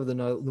row over the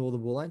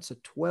Northern Bulldogs. So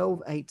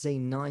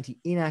 12-18-90,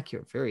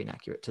 inaccurate, very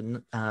inaccurate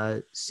to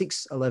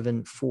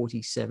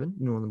 6-11-47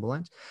 Northern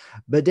Bulldogs.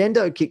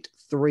 Bedendo kicked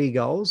 3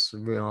 goals. I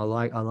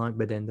like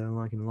Bedendo. I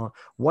like him a lot.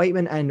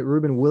 Waitman and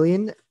Ruben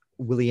William,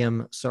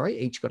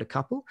 each got a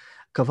couple.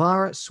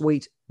 Kavara,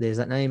 Sweet, there's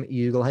that name,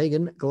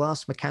 Ugelhagen,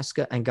 Glass,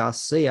 McCasker, and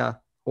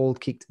Garcia all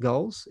kicked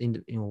goals,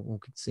 all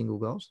kicked single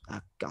goals.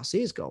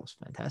 Garcia's goals,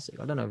 fantastic.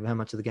 I don't know how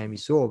much of the game you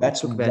saw.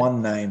 That's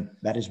one name.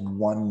 That is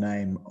one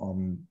name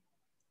I'm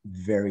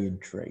very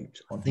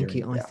intrigued on. I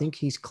think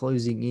he's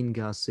closing in,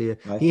 Garcia.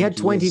 He had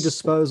 20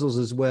 disposals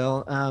as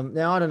well.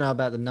 Now I don't know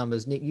about the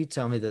numbers. Nick, you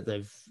tell me that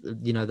they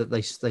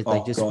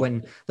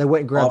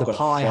went and grabbed the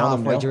pie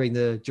halfway during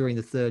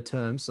the third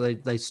term, so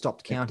they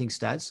stopped counting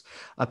stats.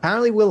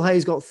 Apparently, Will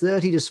Hayes got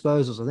 30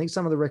 disposals. I think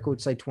some of the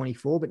records say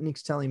 24, but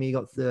Nick's telling me he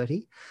got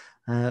 30.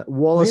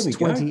 Wallace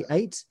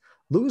 28.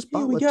 Lewis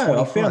Butler. Here we go.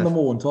 25. I found them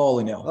all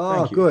entirely now.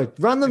 Oh, good.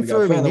 Run them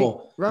through me, Nick.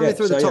 Run me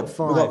through the top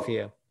 5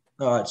 here.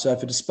 All right, so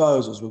for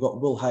disposals, we've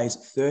got Will Hayes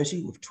at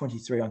 30 with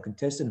 23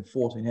 uncontested and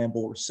 14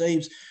 handball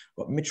receives.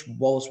 We've got Mitch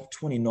Wallace with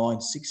 29,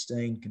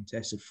 16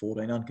 contested,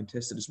 14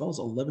 uncontested, as well as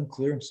 11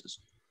 clearances,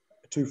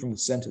 2 from the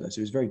centre there. So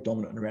he was very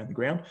dominant around the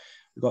ground.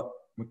 We've got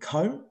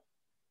McComb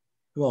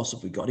Who else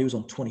have we got? He was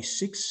on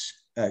 26.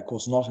 Of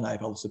course, not an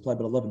AFL listed player,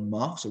 but 11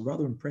 marks. So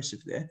rather impressive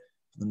there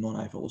for the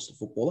non-AFL listed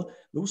footballer.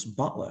 Lewis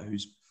Butler, who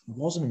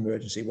was an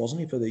emergency,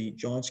 wasn't he, for the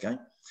Giants game?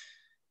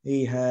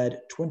 He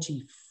had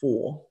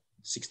 24,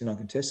 69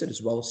 contested,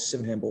 as well as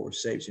 7 handball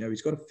receives.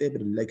 He's got a fair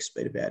bit of leg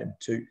speed about him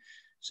too.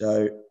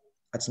 So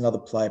that's another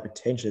player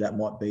potentially that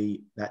might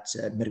be that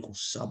medical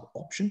sub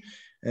option.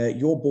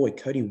 Your boy,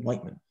 Cody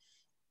Waitman.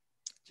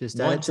 Just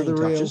 19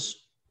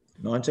 touches.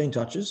 19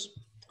 touches.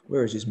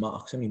 Where is his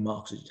marks? How many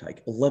marks did he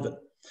take? 11.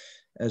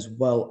 As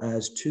well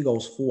as 2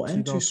 goals for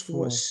and 2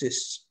 score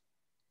assists.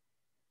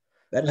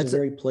 That is a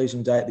very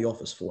pleasing day at the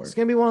office for him. It's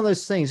going to be one of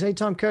those things.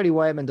 Anytime Cody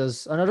Waitman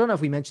does, and I don't know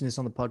if we mentioned this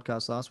on the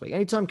podcast last week,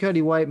 anytime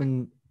Cody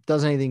Waitman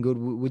does anything good,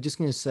 we're just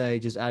going to say,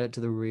 just add it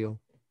to the reel.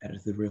 Add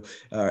it to the reel.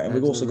 And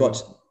we've also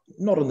got,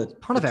 not on the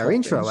part of our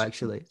intro,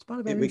 actually. It's part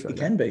of our intro. It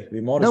can be. We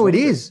might. No, it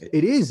is.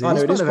 It is.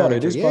 It is part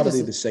of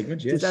the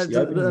segment. Yes. A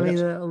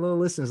little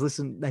listeners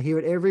listen. They hear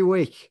it every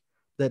week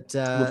that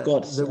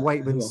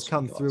Waitman's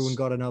come through and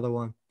got another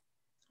one.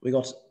 We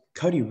got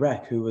Cody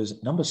Rack, who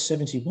was number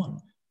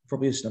 71.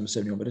 Probably is number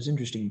 71, but it's an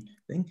interesting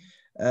thing.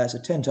 So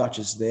 10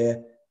 touches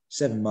there,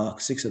 7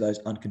 marks, 6 of those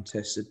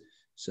uncontested.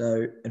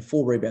 So, and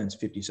 4 rebounds,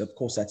 50. So, of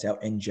course, that's our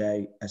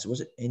NGA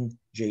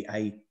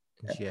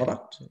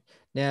product.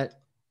 Now,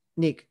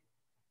 Nick,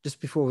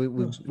 just before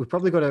we've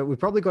probably got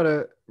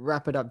to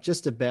wrap it up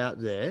just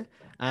about there.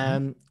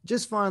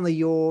 Just finally,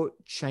 your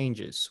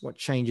changes. What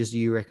changes do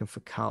you reckon for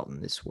Carlton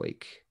this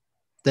week?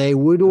 They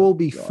would all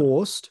be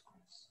forced.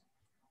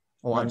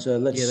 They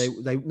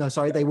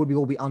would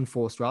all be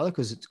unforced rather,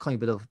 because it's a clean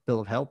bill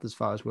of health as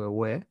far as we're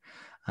aware.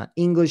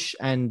 English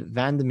and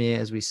Vandermeer,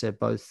 as we said,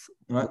 both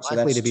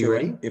likely to be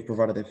ready. If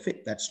provided they're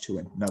fit, that's 2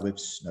 in. No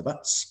ifs, no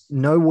buts.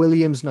 No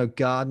Williams, no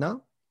Gardner.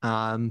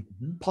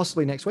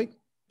 Possibly next week.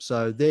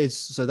 So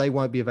they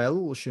won't be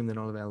available. We'll assume they're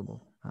not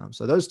available.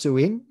 So those 2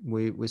 in.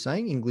 We're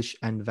saying English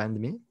and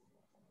Vandermeer.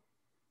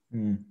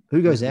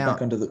 Who goes out?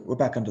 We're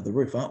back under the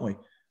roof, aren't we?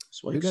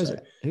 Who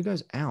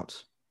goes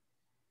out?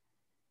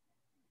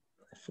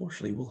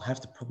 Unfortunately, we'll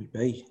have to probably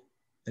be,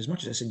 as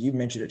much as I said, you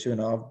mentioned it too,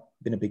 and I've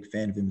been a big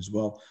fan of him as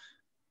well.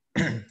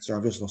 So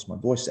I've just lost my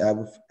voice.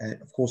 Of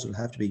course, it'll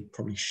have to be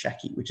probably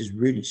Shaki, which is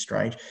really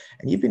strange.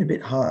 And you've been a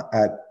bit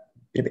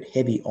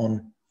heavy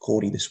on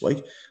Cordy this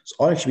week.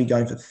 So I'd actually be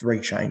going for 3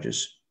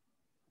 changes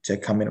to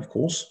come in, of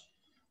course.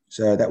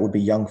 So that would be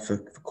Young for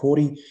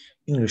Cordy,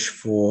 English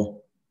for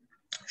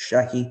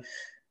Shaki.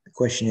 The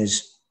question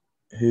is,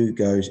 who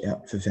goes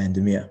out for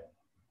Vandermeer?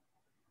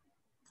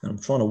 And I'm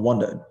trying to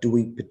wonder, do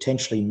we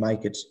potentially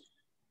make it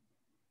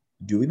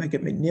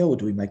McNeil or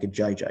do we make it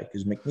JJ?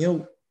 Because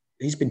McNeil,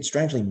 he's been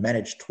strangely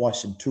managed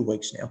twice in 2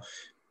 weeks now.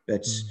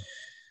 But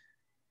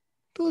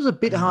it was a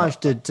bit harsh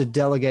to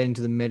delegate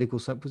into the medical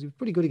side because he was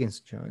pretty good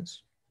against the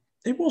Giants.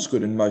 It was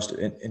good in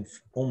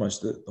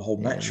almost the whole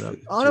match. I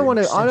don't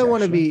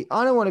want to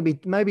be.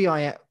 Maybe I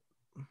am.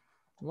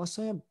 Will I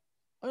say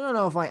I don't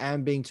know if I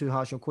am being too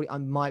harsh on Cordy. I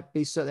might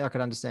be. Certainly, I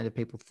could understand if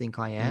people think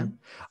I am.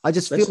 I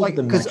just feel like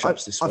because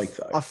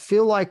I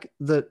feel like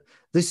that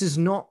this is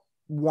not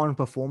one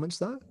performance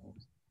though.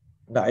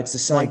 No, it's the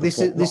same. Like this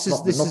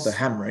is not the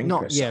hammering.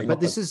 Not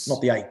this is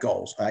not the 8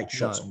 goals, 8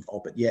 shots on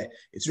goal. But yeah,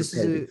 it's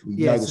repetitive. We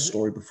know the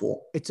story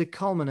before. It's a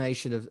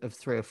culmination of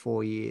 3 or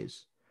 4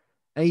 years.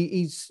 And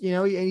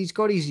he's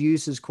got his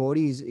uses.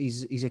 Cordy.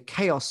 He's a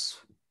chaos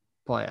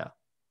player.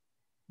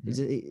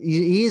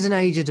 He is an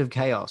agent of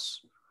chaos.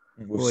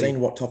 We've seen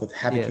what type of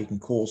havoc he can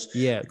cause.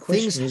 Yeah,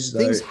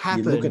 things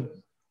happen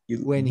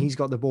when he's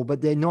got the ball,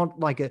 but they're not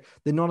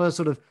a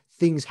sort of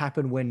things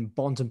happen when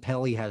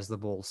Bontempelli has the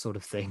ball sort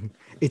of thing.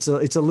 It's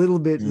a little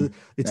bit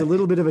a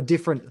little bit of a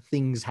different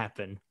things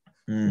happen.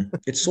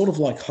 It's sort of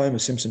like Homer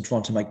Simpson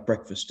trying to make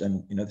breakfast,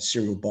 and the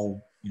cereal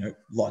bowl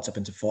lights up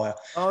into fire.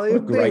 Oh, what a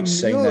great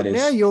scene that is!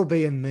 Now you're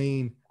being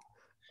mean.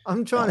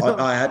 I'm trying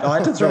to. I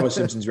had to throw a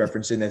Simpsons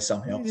reference in there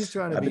somehow. You're just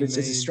trying to but it's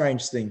a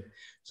strange thing.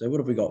 So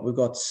what have we got? We've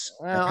got.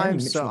 Well, I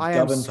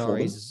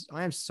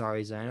am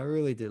sorry, Zane. I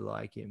really do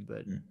like him,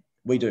 but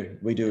we do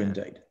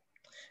indeed.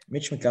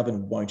 Mitch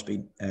McGovern won't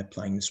be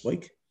playing this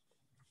week.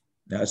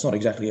 Now, it's not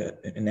exactly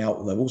an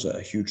out levels,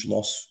 a huge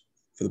loss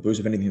for the Blues.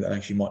 If anything, that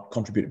actually might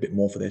contribute a bit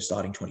more for their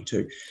starting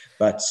 22.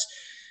 But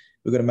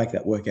we've got to make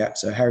that work out.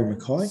 So Harry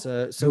Mackay.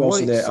 Who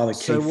else are their other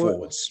key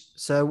forwards?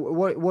 So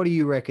what do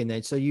you reckon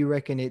then? So you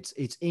reckon it's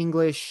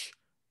English,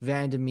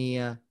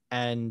 Vandermeer,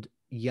 and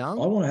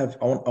Young? I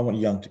want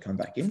Young to come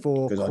back in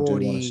for because Cordy, I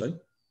do want to see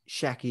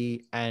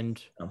Shaki,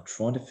 and I'm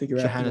trying to figure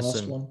out the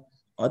last one.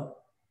 Well,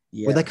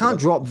 they can't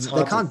drop.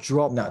 They can't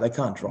drop. No, they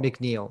can't drop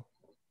McNeil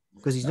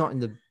because he's not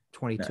in the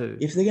 22. No.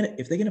 If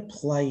they're gonna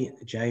play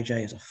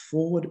JJ as a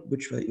forward,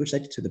 which they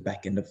did to the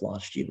back end of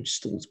last year, which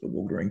still is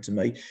bewildering to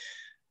me,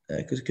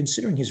 because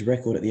considering his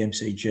record at the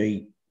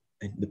MCG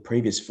in the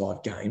previous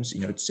 5 games,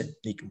 it said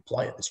he can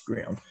play at this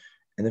ground,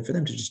 and then for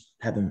them to just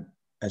have him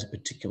as a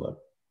particular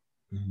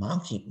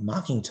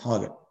marking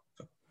target,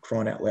 for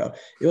crying out loud,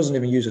 he wasn't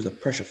even used as a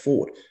pressure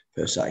forward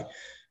per se.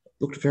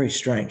 Looked very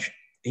strange.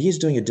 He is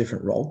doing a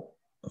different role,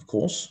 of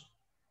course,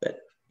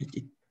 but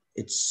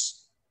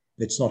it's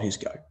it's not his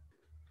go.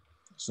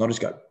 It's not his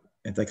go.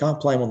 If they can't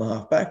play him on the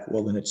half back,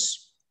 well, then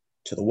it's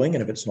to the wing.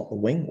 And if it's not the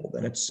wing, well,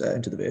 then it's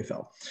into the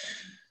VFL.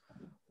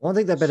 Well, I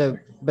think they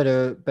better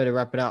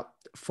wrap it up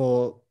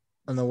for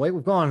another week.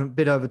 We've gone a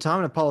bit over time,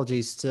 and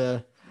apologies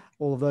to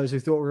all of those who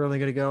thought we were only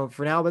going to go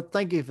for an hour, but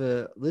thank you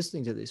for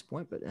listening to this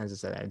point. But as I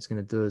said, it's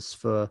going to do us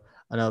for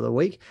another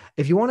week.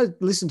 If you want to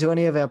listen to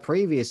any of our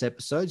previous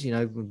episodes,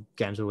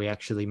 games where we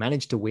actually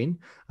managed to win,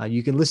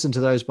 you can listen to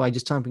those by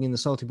just typing in the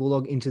Salty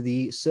Bulldog into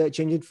the search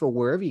engine for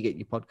wherever you get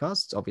your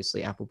podcasts,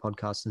 obviously Apple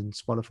Podcasts and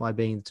Spotify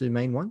being the two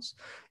main ones.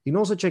 You can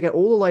also check out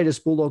all the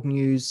latest Bulldog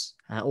news,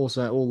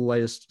 also all the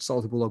latest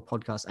Salty Bulldog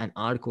podcasts and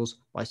articles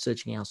by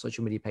searching our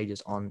social media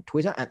pages on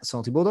Twitter at the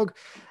Salty Bulldog,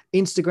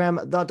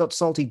 Instagram,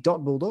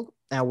 the.salty.bulldog,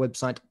 our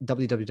website,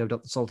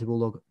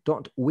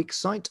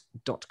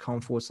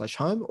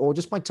 www.saltybulldog.wixsite.com/home, or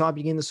just by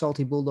typing in the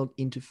Salty Bulldog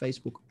into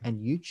Facebook and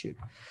YouTube.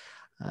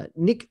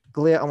 Nick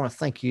Galea, I want to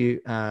thank you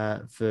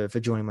for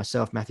joining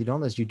myself, Matthew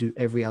Don, as you do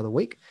every other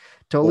week.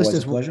 To our Always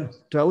listeners, a pleasure.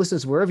 To our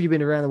listeners, wherever you've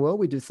been around the world,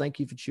 we do thank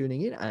you for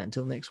tuning in. And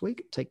until next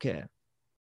week, take care.